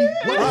TV?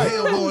 What the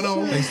hell going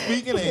on? They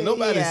speaking. Ain't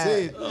nobody Yeah.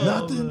 said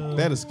nothing.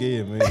 That'll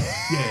scare me.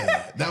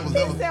 Yeah, that was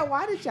He said,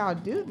 "Why did y'all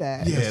do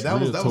that?" yeah, that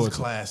was real torture.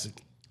 classic.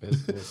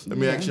 Let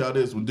me ask y'all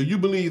this one. Do you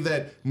believe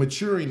that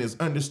maturing is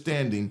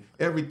understanding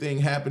everything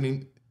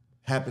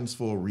happens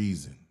for a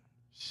reason?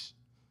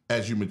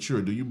 As you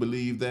mature, do you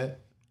believe that?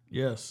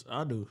 Yes,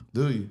 I do.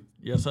 Do you?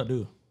 Yes, I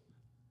do.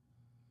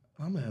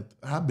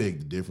 I beg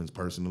the difference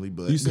personally,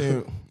 but You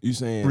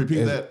saying Repeat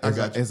as, that. I As,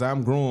 got you. as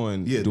I'm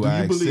growing, Yeah, do do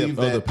I you believe accept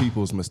other that-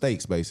 people's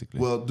mistakes,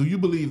 basically? well, do you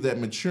believe that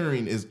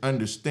maturing is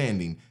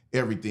understanding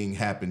everything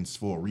happens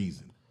for a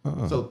reason?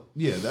 So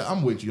yeah,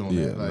 I'm with you on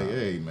that. Like,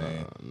 hey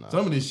man,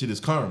 some of this shit is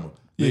karma.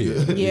 Yeah.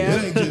 Nigga.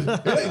 Yeah.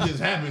 it ain't just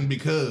happened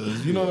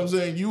because you know what I'm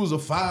saying. You was a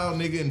foul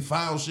nigga and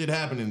foul shit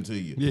happening to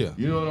you. Yeah.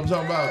 you know what I'm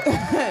talking about.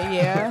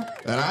 Yeah.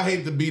 And I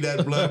hate to be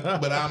that blunt,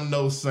 but I'm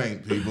no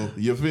saint, people.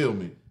 You feel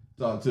me?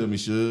 Talk to me,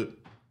 Shug.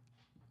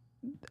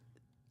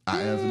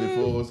 I answered it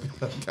for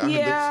us.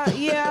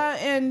 Yeah,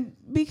 and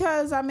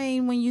because I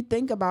mean, when you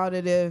think about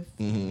it, if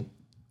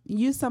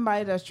you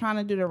somebody that's trying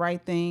to do the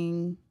right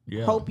thing,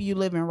 hope you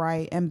living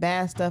right, and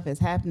bad stuff is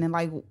happening,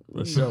 like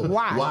sure.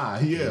 why? Why?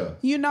 Yeah.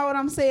 You know what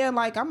I'm saying?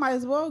 Like I might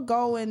as well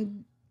go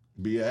and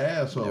Be an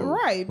asshole.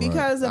 right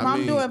because if I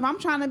mean- if I'm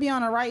trying to be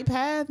on the right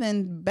path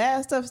and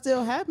bad stuff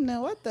still happening,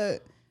 what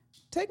the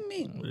take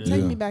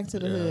me back to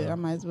the hood. I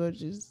might as well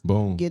just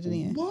Boom. get it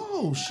in.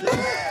 Whoa, shit.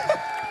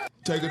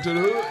 Take her to the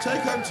hood.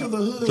 Take her to the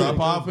hood. Drop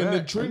off in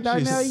the trenches.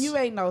 Darnell, you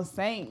ain't no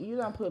saint. You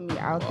don't put me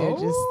out there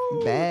just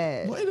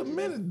bad. Wait a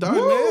minute,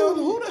 Darnell.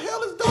 Who the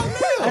hell is Darnell?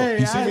 Hey,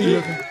 You see I me had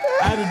looking? to-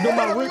 I had to do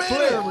my Ric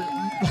Flair.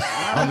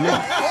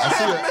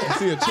 I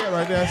see a chair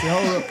right there. I said,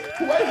 hold up.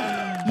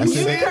 I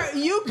said,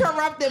 You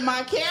corrupted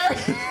my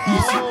character.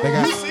 they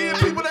got, You seeing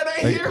people that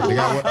ain't they, here? they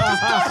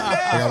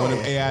got one of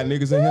them AI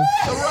niggas in here.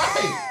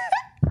 Right.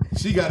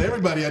 She got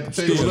everybody at the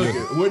table Still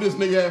looking. Where this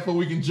nigga at for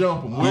we can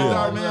jump him? Where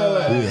Darnell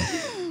at?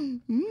 Yeah.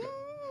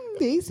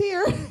 He's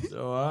here.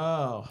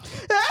 Wow.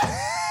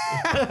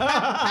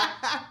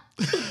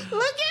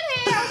 Look at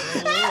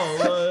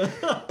him.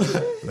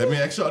 Let me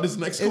ask y'all this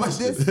next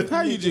question.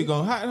 How you just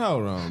gonna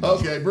hold on?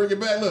 Okay, bring it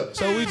back. Look.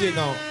 So we just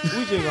gonna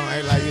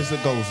act like it's a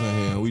ghost in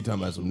here and we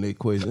talking about some Nick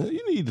questions.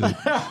 You need to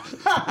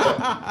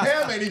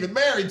Ham ain't even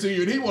married to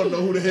you, and he want to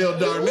know who the hell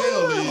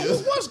Darnell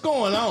is. what's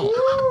going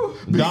on?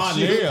 Big Darnell.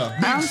 shit.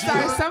 I'm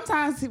sorry.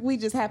 Sometimes we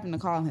just happen to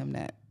call him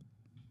that.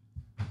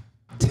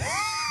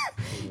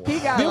 He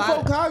got a Them lot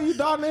folk call you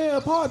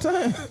Darnell part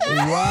time.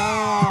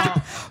 Wow.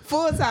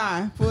 full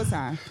time.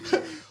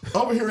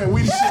 Over here at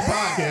We the Shit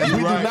Podcast, we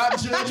do right. not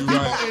judge You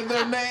people right. in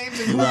their names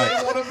and who right.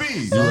 they want to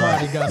be.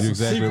 Somebody got You're some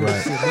exactly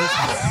secrets right. in this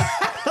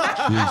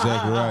one. You're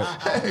exactly right.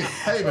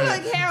 Hey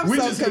man, Look, I'm we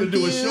so just gonna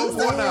do a show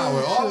confused. for an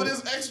hour. All of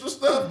this extra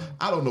stuff,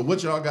 I don't know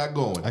what y'all got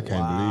going. I can't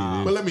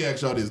believe But it. let me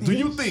ask y'all this: do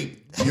you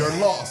think your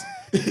loss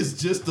is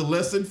just a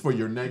lesson for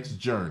your next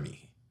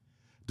journey?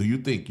 Do you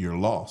think your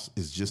loss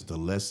is just a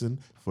lesson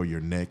for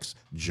your next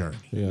journey?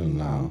 Hell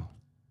no.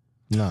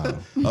 No.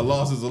 A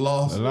loss is a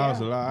loss.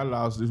 I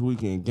lost this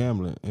weekend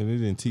gambling, and it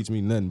didn't teach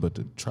me nothing but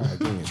to try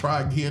again.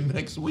 Try again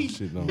next week.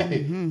 Shit, no.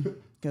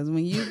 Because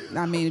when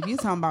if you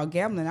talking about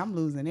gambling, I'm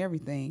losing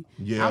everything.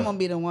 Yeah. I'm gonna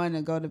be the one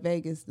to go to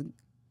Vegas.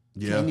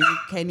 Yeah.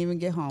 Can't even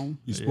get home.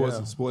 You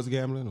sports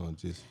gambling or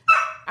just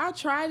I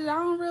tried it.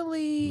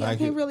 I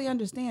can't really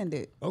understand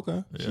it.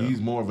 okay? She's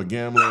more of a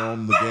gambler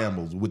on the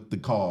gambles with the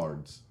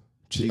cards.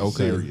 She's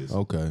serious.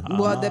 Okay.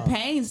 Well, the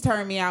pains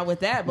turned me out with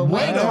that, but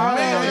wait a minute.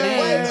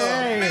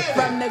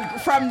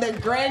 From the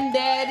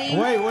granddaddy to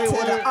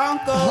the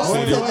uncles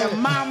to the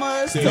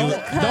mamas to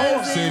the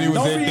cousins. Said it was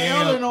Don't that be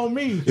yelling damn. on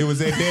me. It was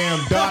that damn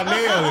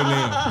Darnell in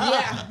there.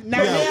 Yeah,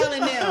 Darnell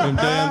and Them them.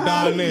 damn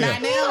Darnell.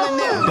 Darnell and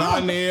them.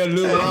 Darnell,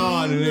 Lil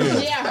Ron in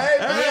there. Yeah.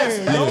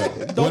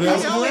 Don't be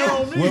yelling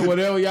on me.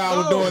 Whatever y'all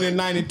was doing in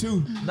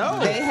 '92. No.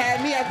 They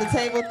had me at the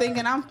table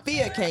thinking I'm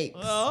Fia Cakes.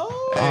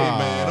 Oh. Hey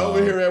man,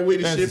 over here at We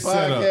the That's Shit a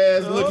setup.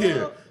 Podcast, look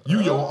here. You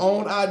your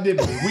own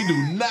identity. We do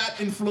not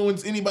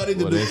influence anybody to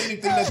do that's-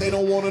 anything that they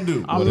don't want to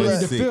do. I Well, plead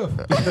that's the sick. fifth.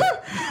 that's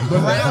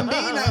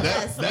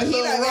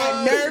He done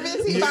got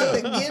nervous. He about to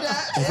Yeah. get up.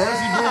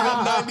 First he bring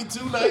up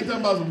 92, now he talking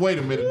about, wait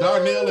a minute,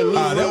 Darnell and Lil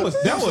Ron, that was-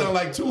 sound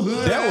like two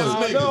hood That ass was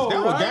niggas.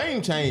 that was right?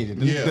 game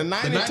changing. Yeah. The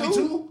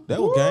 92.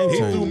 That was game He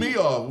threw changing. me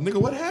off. Nigga,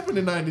 what happened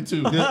in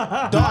 92?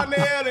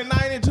 Darnell in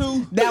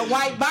 '92. That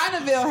white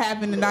Bonneville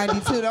happened in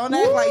 92. Don't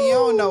act like you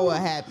don't know what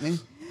happened.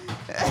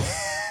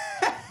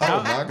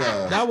 Oh my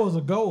God. That was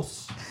a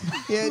ghost.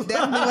 Yeah, it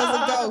definitely was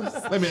a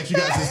ghost. Let me ask you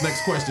guys this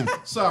next question.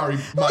 Sorry,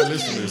 my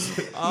listeners.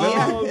 Yeah, it's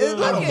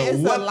I don't it's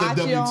know a what lot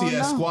the you don't WTS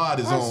know. squad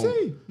is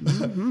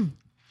on.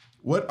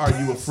 What are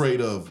you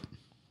afraid of?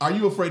 Are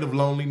you afraid of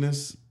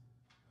loneliness?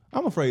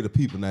 I'm afraid of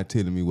people not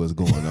telling me what's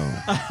going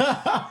on.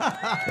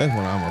 That's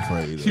what I'm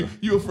afraid of.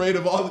 You afraid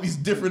of all of these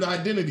different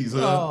identities,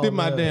 huh? This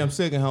my damn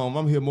second home.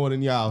 I'm here more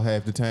than y'all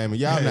half the time,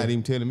 and y'all not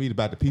even telling me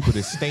about the people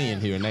that's staying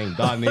here named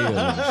Darnell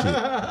and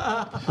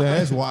shit. Man,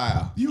 that's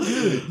wild. You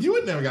good. You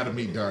would never got to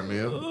meet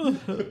Darnell.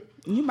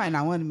 You might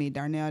not want to meet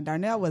Darnell.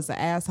 Darnell was an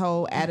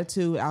asshole,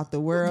 attitude out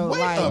the world. Wait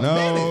like, a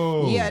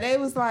No. yeah, they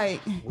was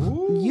like,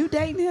 you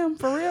dating him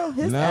for real?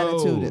 His No.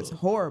 attitude is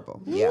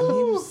horrible. Yeah,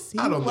 he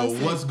I don't know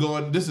wasn't- what's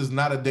going. This is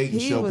not a dating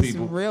He show, was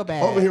people. real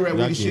bad. Over here at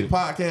We I the get Shit it.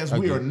 Podcast, I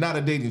we get are it. not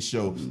a dating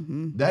show.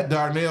 That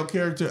Darnell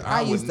character, I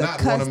I would used to not want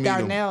cuss to meet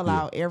him. Darnell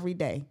out every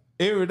day.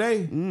 Every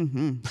day.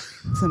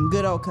 Some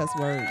good old cuss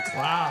words.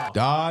 Wow.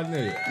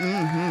 Darnell.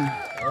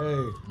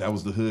 Hey. That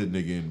was the hood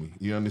nigga in me.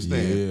 You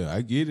understand? Yeah,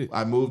 I get it.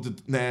 I moved to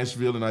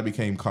Nashville and I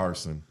became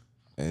Carson.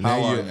 And How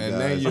now are you're you and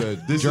guys? now you're a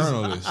This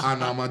journalist. Is, I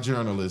know I'm a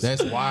journalist.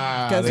 That's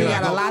wild. Because we And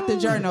I got a go- lot to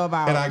journal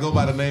about. and I go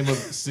by the name of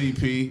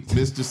CP,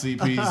 Mr.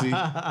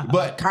 CPZ.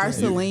 But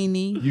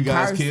Carcelini, you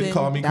guys Carson, can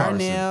call me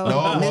Darnell,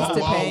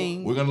 Carson. Mr.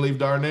 Payne. We're gonna leave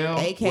Darnell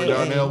AKA. where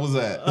Darnell was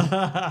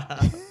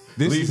at.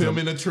 This Leave is him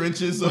in the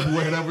trenches of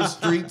whatever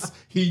streets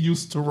he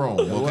used to roam.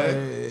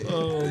 Okay.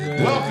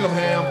 Welcome,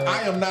 Ham.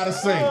 I am not a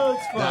saint.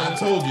 I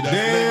told you that's the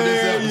name of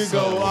this There you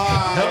episode. go.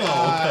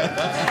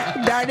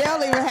 Hello.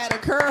 Darnell even had a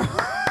curl.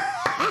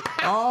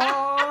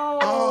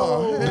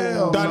 Oh,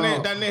 hell.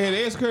 Darnell had an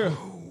S curl.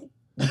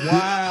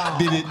 Wow.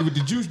 With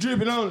the juice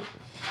dripping on it.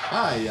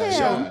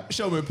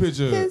 Show me a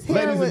picture. His hair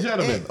Ladies and was-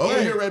 gentlemen,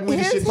 over here at We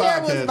the his Shit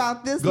hair was Podcast.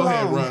 about this Go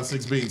ahead, long. Ron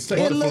 6 Beans. Take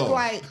It the looked floor.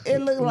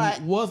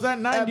 like Was that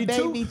a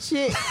 92? baby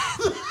chick.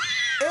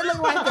 It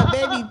looked like a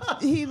baby.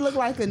 He looked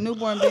like a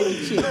newborn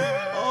baby chick.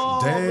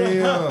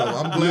 Damn,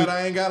 I'm glad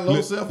I ain't got low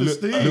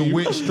self-esteem. The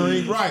wet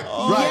string. Right,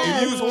 Right.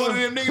 Yes. If you was one of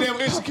them niggas that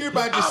was insecure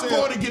about I'm yourself.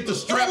 going to get the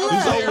strap Look.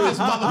 of this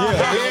motherfucker.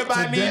 Yeah,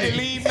 everybody today. need to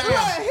leave Look,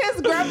 now.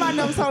 his grandma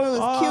never told me it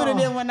was cute, and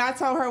then when I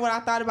told her what I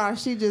thought about it,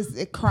 she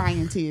just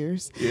crying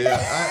tears. Yeah, I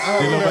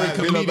Did have a nobody- very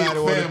did nobody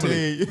comedic wanna family. tell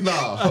you? No,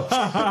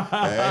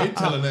 I ain't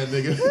telling that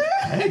nigga.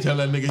 I ain't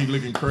telling that nigga he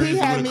looking crazy. He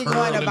had with me a curl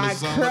going in to the my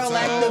curl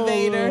summertime.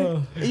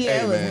 activator. Yeah, Hey,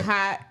 it was man.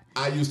 hot.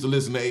 I used to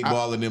listen to 8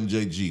 Ball and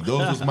MJG.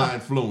 Those was my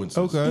influences.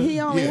 Okay. He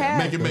only Yeah,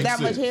 had make it make that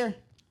sense. much hair.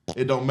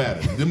 It don't matter.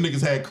 Them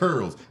niggas had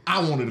curls. I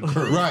wanted a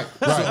curl. Right.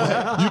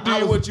 You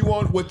did what you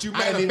want, what you I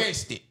didn't even-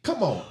 manifested.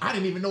 Come on. I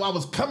didn't even know I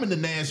was coming to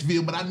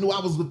Nashville, but I knew I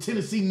was a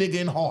Tennessee nigga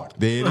in heart.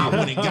 There it I is.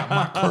 went and got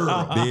my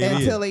curl. There it is.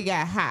 Until he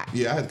got hot.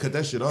 Yeah, I had to cut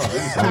that shit off.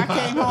 I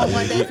came home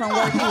one day from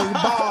work, he was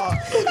bald.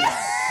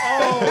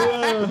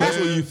 That's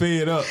when you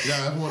fed up.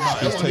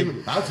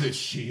 I said,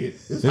 shit.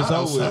 It's It's hot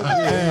over.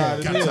 outside.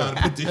 Yeah, Got time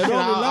to put this shit only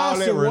on. All that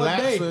lasted one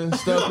day. relaxing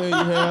stuff in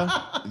your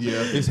hair.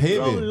 Yeah. It's Only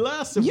heavy.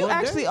 lasted You one day.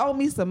 actually owe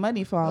me some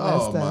money for all that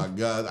Oh stuff. my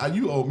God!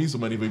 You owe me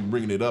some money for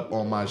bringing it up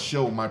on my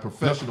show, my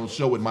professional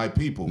show with my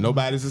people.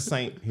 Nobody's a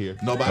saint here.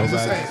 Nobody's the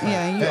same.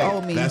 Yeah, and you Hey,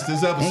 owe me. That's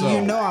this episode. And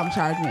you know I'm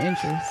charging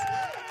interest.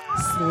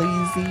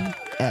 Sleazy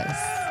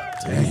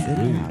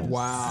Damn.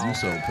 Wow. You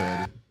so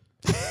petty.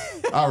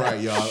 All right,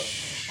 y'all.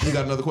 We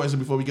got another question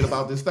before we get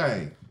about this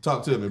thing.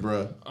 Talk to me,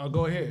 bro.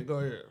 Go ahead.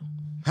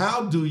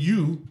 How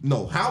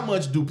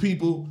much do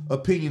people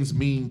opinions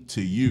mean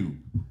to you?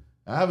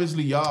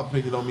 Obviously, y'all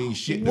opinion don't mean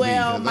shit to me.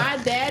 Well, my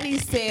daddy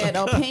said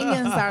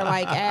opinions are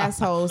like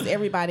assholes.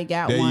 Everybody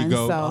got There you one.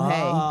 go. So,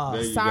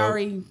 There hey, you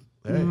sorry,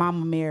 Hey.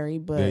 Mama Mary,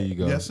 but There you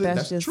go. that's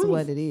just truth.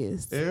 what it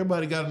is.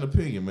 Everybody got an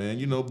opinion, man.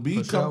 You know,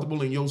 be For comfortable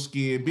sure. in your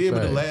skin. Be able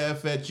to Facts.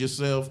 laugh at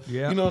yourself.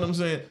 Yeah. You know what I'm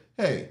saying?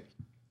 Hey,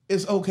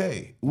 it's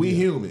okay. We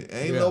human.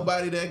 Ain't Yeah.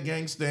 nobody that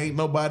gangster. Ain't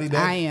nobody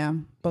that. I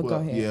am, but go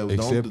ahead. Yeah,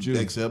 Except you.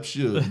 Except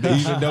Suge.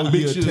 Even though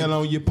Big you Suge. tell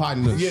on your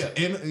partners.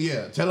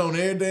 Yeah, tell on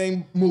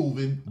everything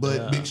moving,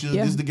 but Big Suge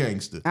Yeah. is the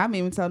gangster. I'm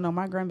even telling on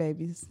my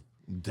grandbabies.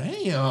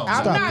 Damn.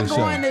 I'm Stop not the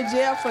going show. to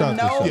jail for Stop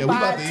the show. nobody. Yeah, we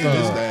about to end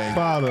this thing.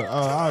 For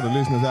all the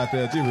listeners out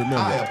there, just remember.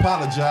 I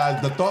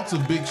apologize. The thoughts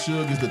of Big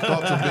Suge is the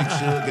thoughts of Big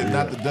Suge and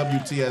not the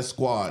WTS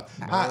squad.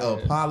 I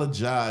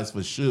apologize for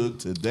Suge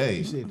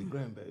today.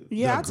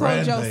 Yeah, I The told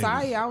grandbaby.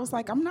 Josiah, I was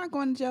like, I'm not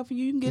going to jail for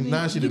you. You can get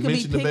Now she you done can be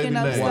mentioned the picking baby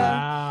up name. stuff,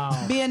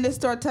 Wow. be in the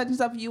store touching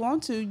stuff if you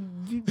want to.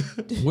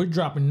 We're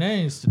dropping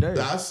names today.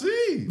 I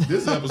see.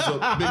 This episode,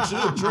 Big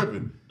Suge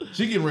tripping.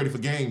 She getting ready for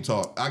game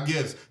talk. I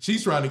guess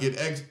she's trying to get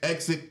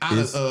exit out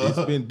It's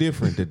of. been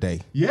different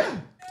today. Yeah.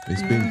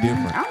 It's been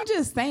different. I'm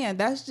just saying,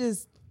 that's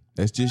just.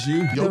 That's just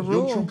you. Your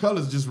rule. true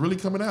colors just really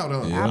coming out,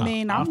 huh? Yeah. I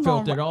mean, I I'm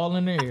felt gonna, it all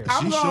in the air.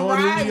 I'm She gonna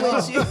showing ride you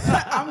with the you.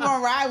 I'm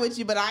gonna ride with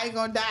you, but I ain't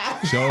gonna die.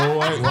 Show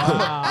away.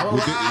 Wow.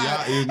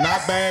 It's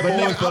not bad But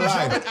boys for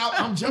life.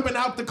 I'm jumping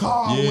out the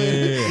car Yeah. when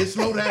it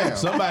slow down.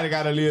 Somebody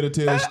got to live to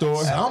tell the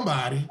story.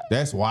 Somebody.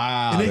 That's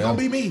wild. It ain't gonna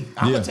be me.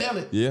 I'm gonna Yeah. tell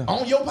it Yeah.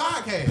 on your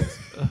podcast.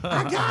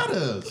 I got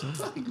us.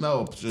 Like,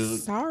 no, Suge.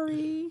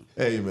 Sorry.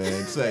 Hey,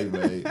 man, say,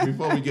 man,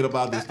 before we get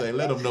about this thing,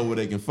 let them know where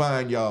they can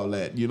find y'all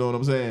at. You know what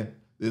I'm saying?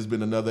 This has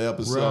been another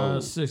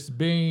episode. 6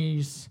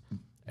 Beans.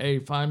 Hey,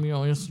 find me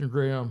on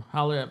Instagram.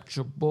 Holler at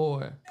your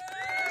boy.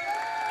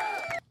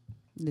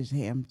 This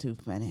ham too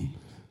funny.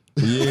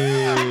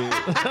 Yeah.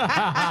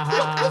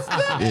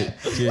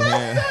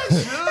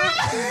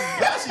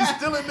 Now she's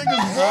stealing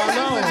niggas' voices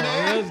No, in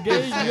there. let's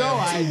get your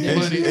idea.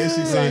 And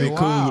she said it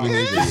cool. Wow.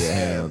 And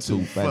yeah,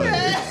 too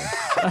funny.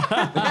 She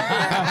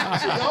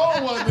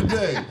on one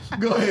today.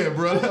 Go ahead,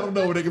 bro. Let them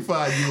know where they can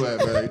find you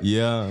at, man.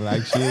 Yeah,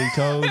 like she ain't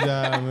told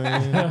y'all,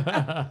 man.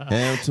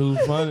 Damn, too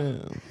funny.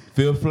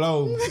 Feel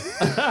flow.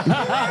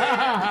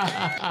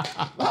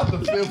 Not the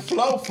fifth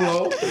flow.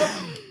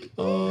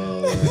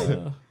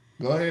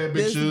 Go ahead,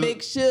 Big This Suge. Big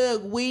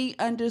Suge, we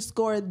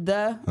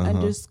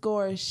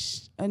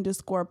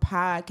 _the_underscore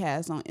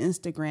podcast on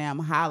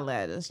Instagram. Holla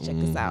at us. Check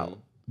us out.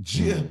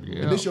 Yeah.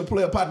 And this your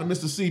player partner,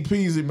 Mr. C.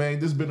 Peasy, man.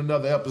 This has been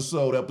another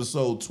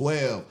episode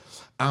 12.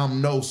 I'm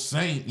no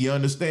saint. You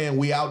understand?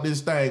 We out this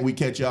thing. We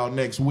catch y'all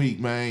next week,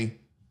 man.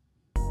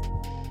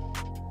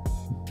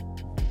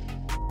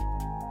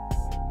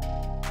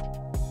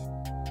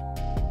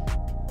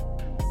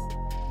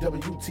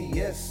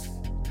 WTS,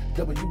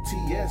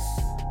 WTS,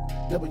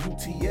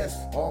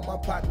 WTS. All my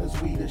partners,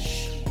 we the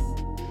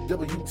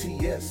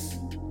WTS,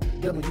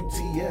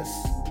 WTS,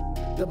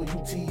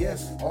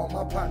 WTS. All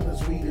my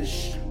partners, we the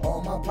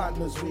All my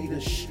partners, we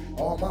the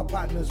All my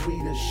partners, we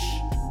the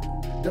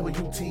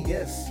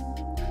WTS,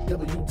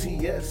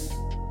 WTS,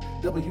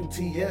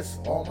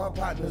 WTS. All my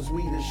partners,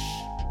 we the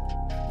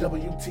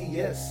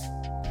WTS,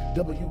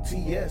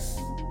 WTS,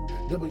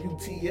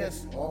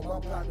 WTS. All my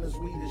partners,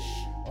 we the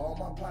All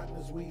my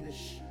partners, we the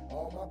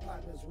All my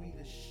partners, we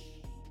the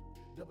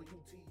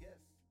WTS.